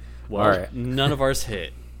 Well, all right. None of ours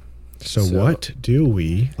hit. So what do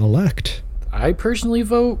we elect? I personally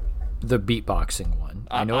vote the beatboxing one.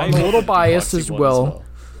 I know I'm a little biased as well,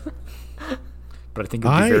 but I think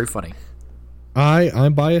it'd be very funny.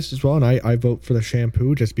 I'm biased as well, and I vote for the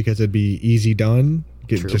shampoo just because it'd be easy done.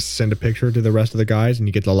 Just send a picture to the rest of the guys, and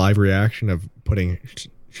you get the live reaction of putting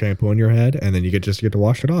shampoo on your head, and then you get to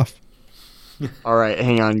wash it off. All right,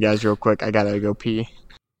 hang on, guys, real quick. I gotta go pee.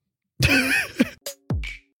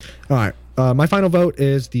 All right, my final vote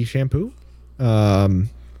is the shampoo. I'm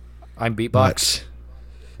beatbox.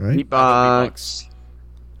 Right? Beatbox.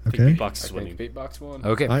 Okay. Beatbox is winning. Beatbox 1.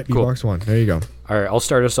 Okay, All right, cool. beatbox 1. There you go. All right, I'll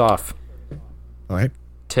start us off. All right.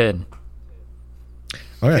 10.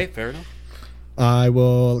 Okay. Okay, fair enough. I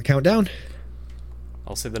will count down.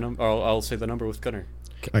 I'll say the number. I'll say the number with Gunner.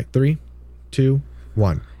 All right, 3, 2,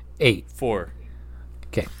 1. 8. 4.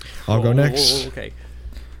 Okay. I'll go next. Okay.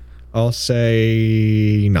 I'll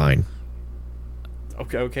say 9.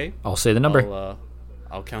 Okay. I'll say the number.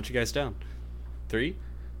 I'll count you guys down. 3,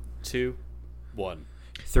 2, 1.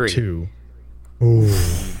 3. 2.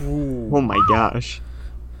 Ooh. Oh my gosh.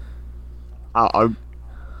 I'll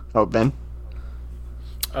Ben.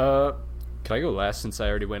 Can I go last since I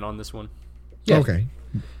already went on this one? Yeah. Okay.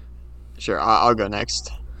 Sure, I'll go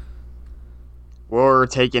next. We're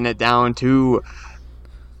taking it down to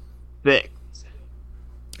 6.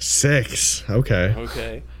 6. Okay.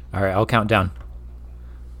 Okay. All right, I'll count down.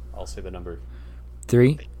 I'll say the number.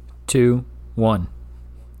 3, 2, 1.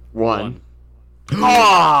 1.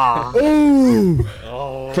 Ah! Ooh.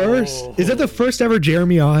 Oh. First. Is that the first ever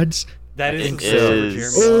Jeremy odds? That is think the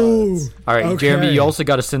so. Ooh. All right, Okay. Jeremy, you also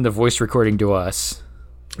got to send the voice recording to us.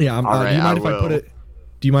 Yeah. All right, do you mind if I will. put it?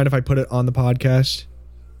 Do you mind if I put it on the podcast?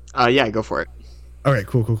 Yeah, go for it. All right.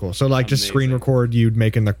 Cool. So just screen Amazing. record you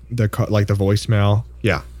making the voicemail.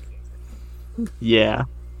 Yeah. Yeah.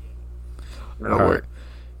 All right.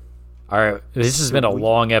 All right, this has been a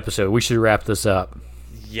long episode. We should wrap this up.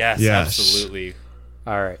 Yes, Yes. absolutely.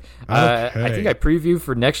 All right. Okay. I think I preview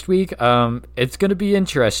for next week. It's going to be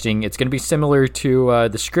interesting. It's going to be similar to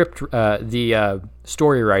the script, the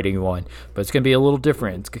story writing one, but it's going to be a little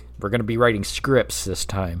different. We're going to be writing scripts this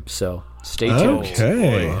time, so stay tuned.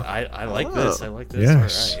 Okay. Boy, I like this. I like this.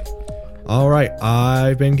 Yes. All right. All right.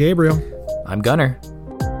 I've been Gabriel. I'm Gunner.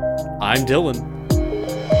 I'm Dylan.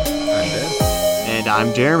 And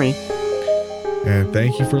I'm Jeremy. And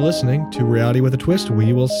thank you for listening to Reality with a Twist.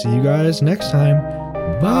 We will see you guys next time.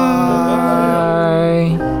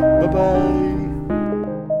 Bye. Bye. Bye-bye.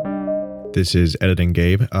 This is Editing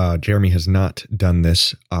Gabe. Jeremy has not done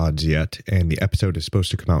this odds yet, and the episode is supposed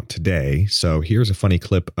to come out today. So here's a funny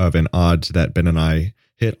clip of an odds that Ben and I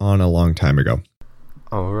hit on a long time ago.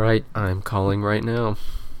 All right, I'm calling right now.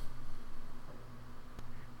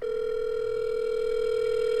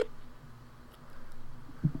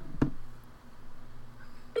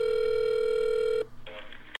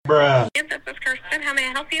 Yes, this is Kirsten. How may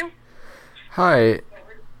I help you? Hi.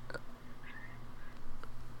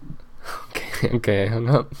 Okay, I hung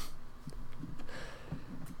up.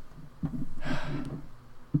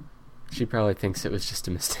 She probably thinks it was just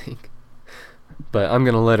a mistake. But I'm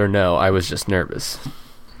gonna let her know I was just nervous.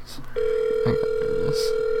 I got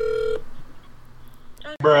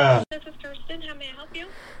nervous. This is Kirsten. How may I help you?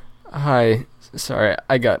 Hi. Sorry,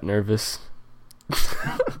 I got nervous.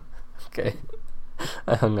 Okay.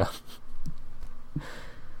 I hung up.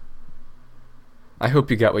 I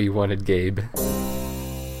hope you got what you wanted, Gabe.